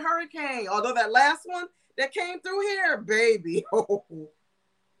love a good hurricane. Although that last one that came through here, baby.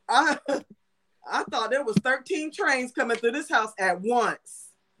 I thought there was 13 trains coming through this house at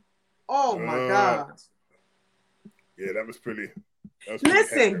once. Oh my God. Yeah, that was pretty.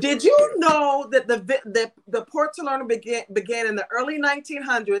 Listen, did you know that the Port Salerno began in the early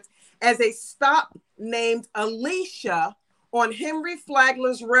 1900s as a stop named Alicia on Henry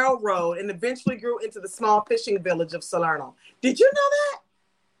Flagler's Railroad and eventually grew into the small fishing village of Salerno? Did you know that?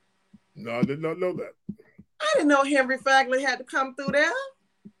 No, I did not know that. I didn't know Henry Flagler had to come through there.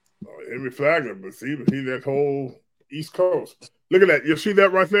 Oh, Henry Flagler, but see that whole East Coast. Look at that. You see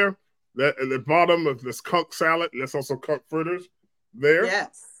that right there? That at the bottom of this conch salad. That's also conch fritters there.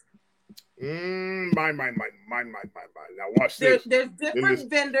 Yes. Mine. Now watch this. There's different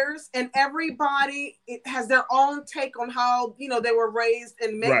vendors, and everybody has their own take on how they were raised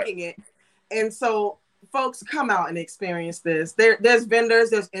in making it. And so, folks, come out and experience this. There's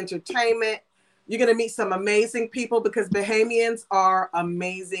vendors. There's entertainment. You're gonna meet some amazing people because Bahamians are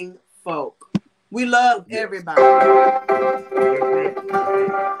amazing folk. We love everybody.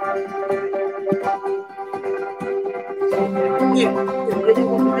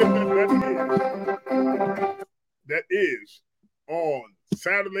 That is on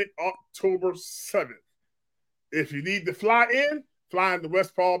Saturday, October 7th. If you need to fly into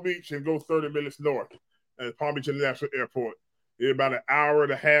West Palm Beach and go 30 minutes north at Palm Beach International Airport. It's about an hour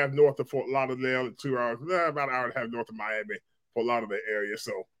and a half north of Fort Lauderdale and 2 hours, about an hour and a half north of Miami, Fort Lauderdale area.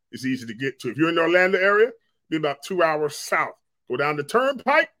 So it's easy to get to. If you're in the Orlando area, be about 2 hours south. Go down the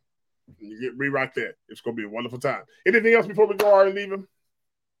turnpike, and you get me right there. It's going to be a wonderful time. Anything else before we go out and leave him?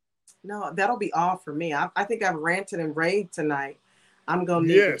 No, that'll be all for me. I think I've ranted and raved tonight. I'm going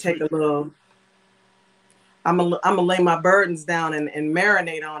to need to take a little. I'm gonna lay my burdens down and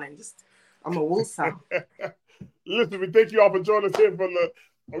marinate on it. I'm a woosah. Listen, we thank you all for joining us here for the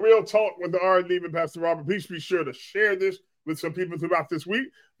Real Talk with the R&D and Pastor Robert. Please be sure to share this with some people throughout this week.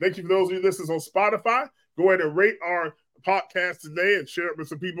 Thank you for those of you listeners on Spotify. Go ahead and rate our podcast today and share it with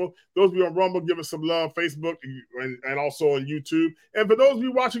some people. Those of you on Rumble, give us some love, Facebook, and also on YouTube. And for those of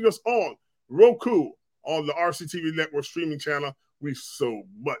you watching us on Roku, on the RCTV Network streaming channel, we so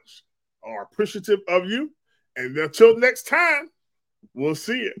much are appreciative of you. And until next time, we'll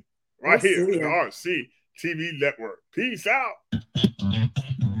see you right here on the RCTV Network. Peace out.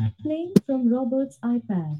 Playing from Robert's iPad.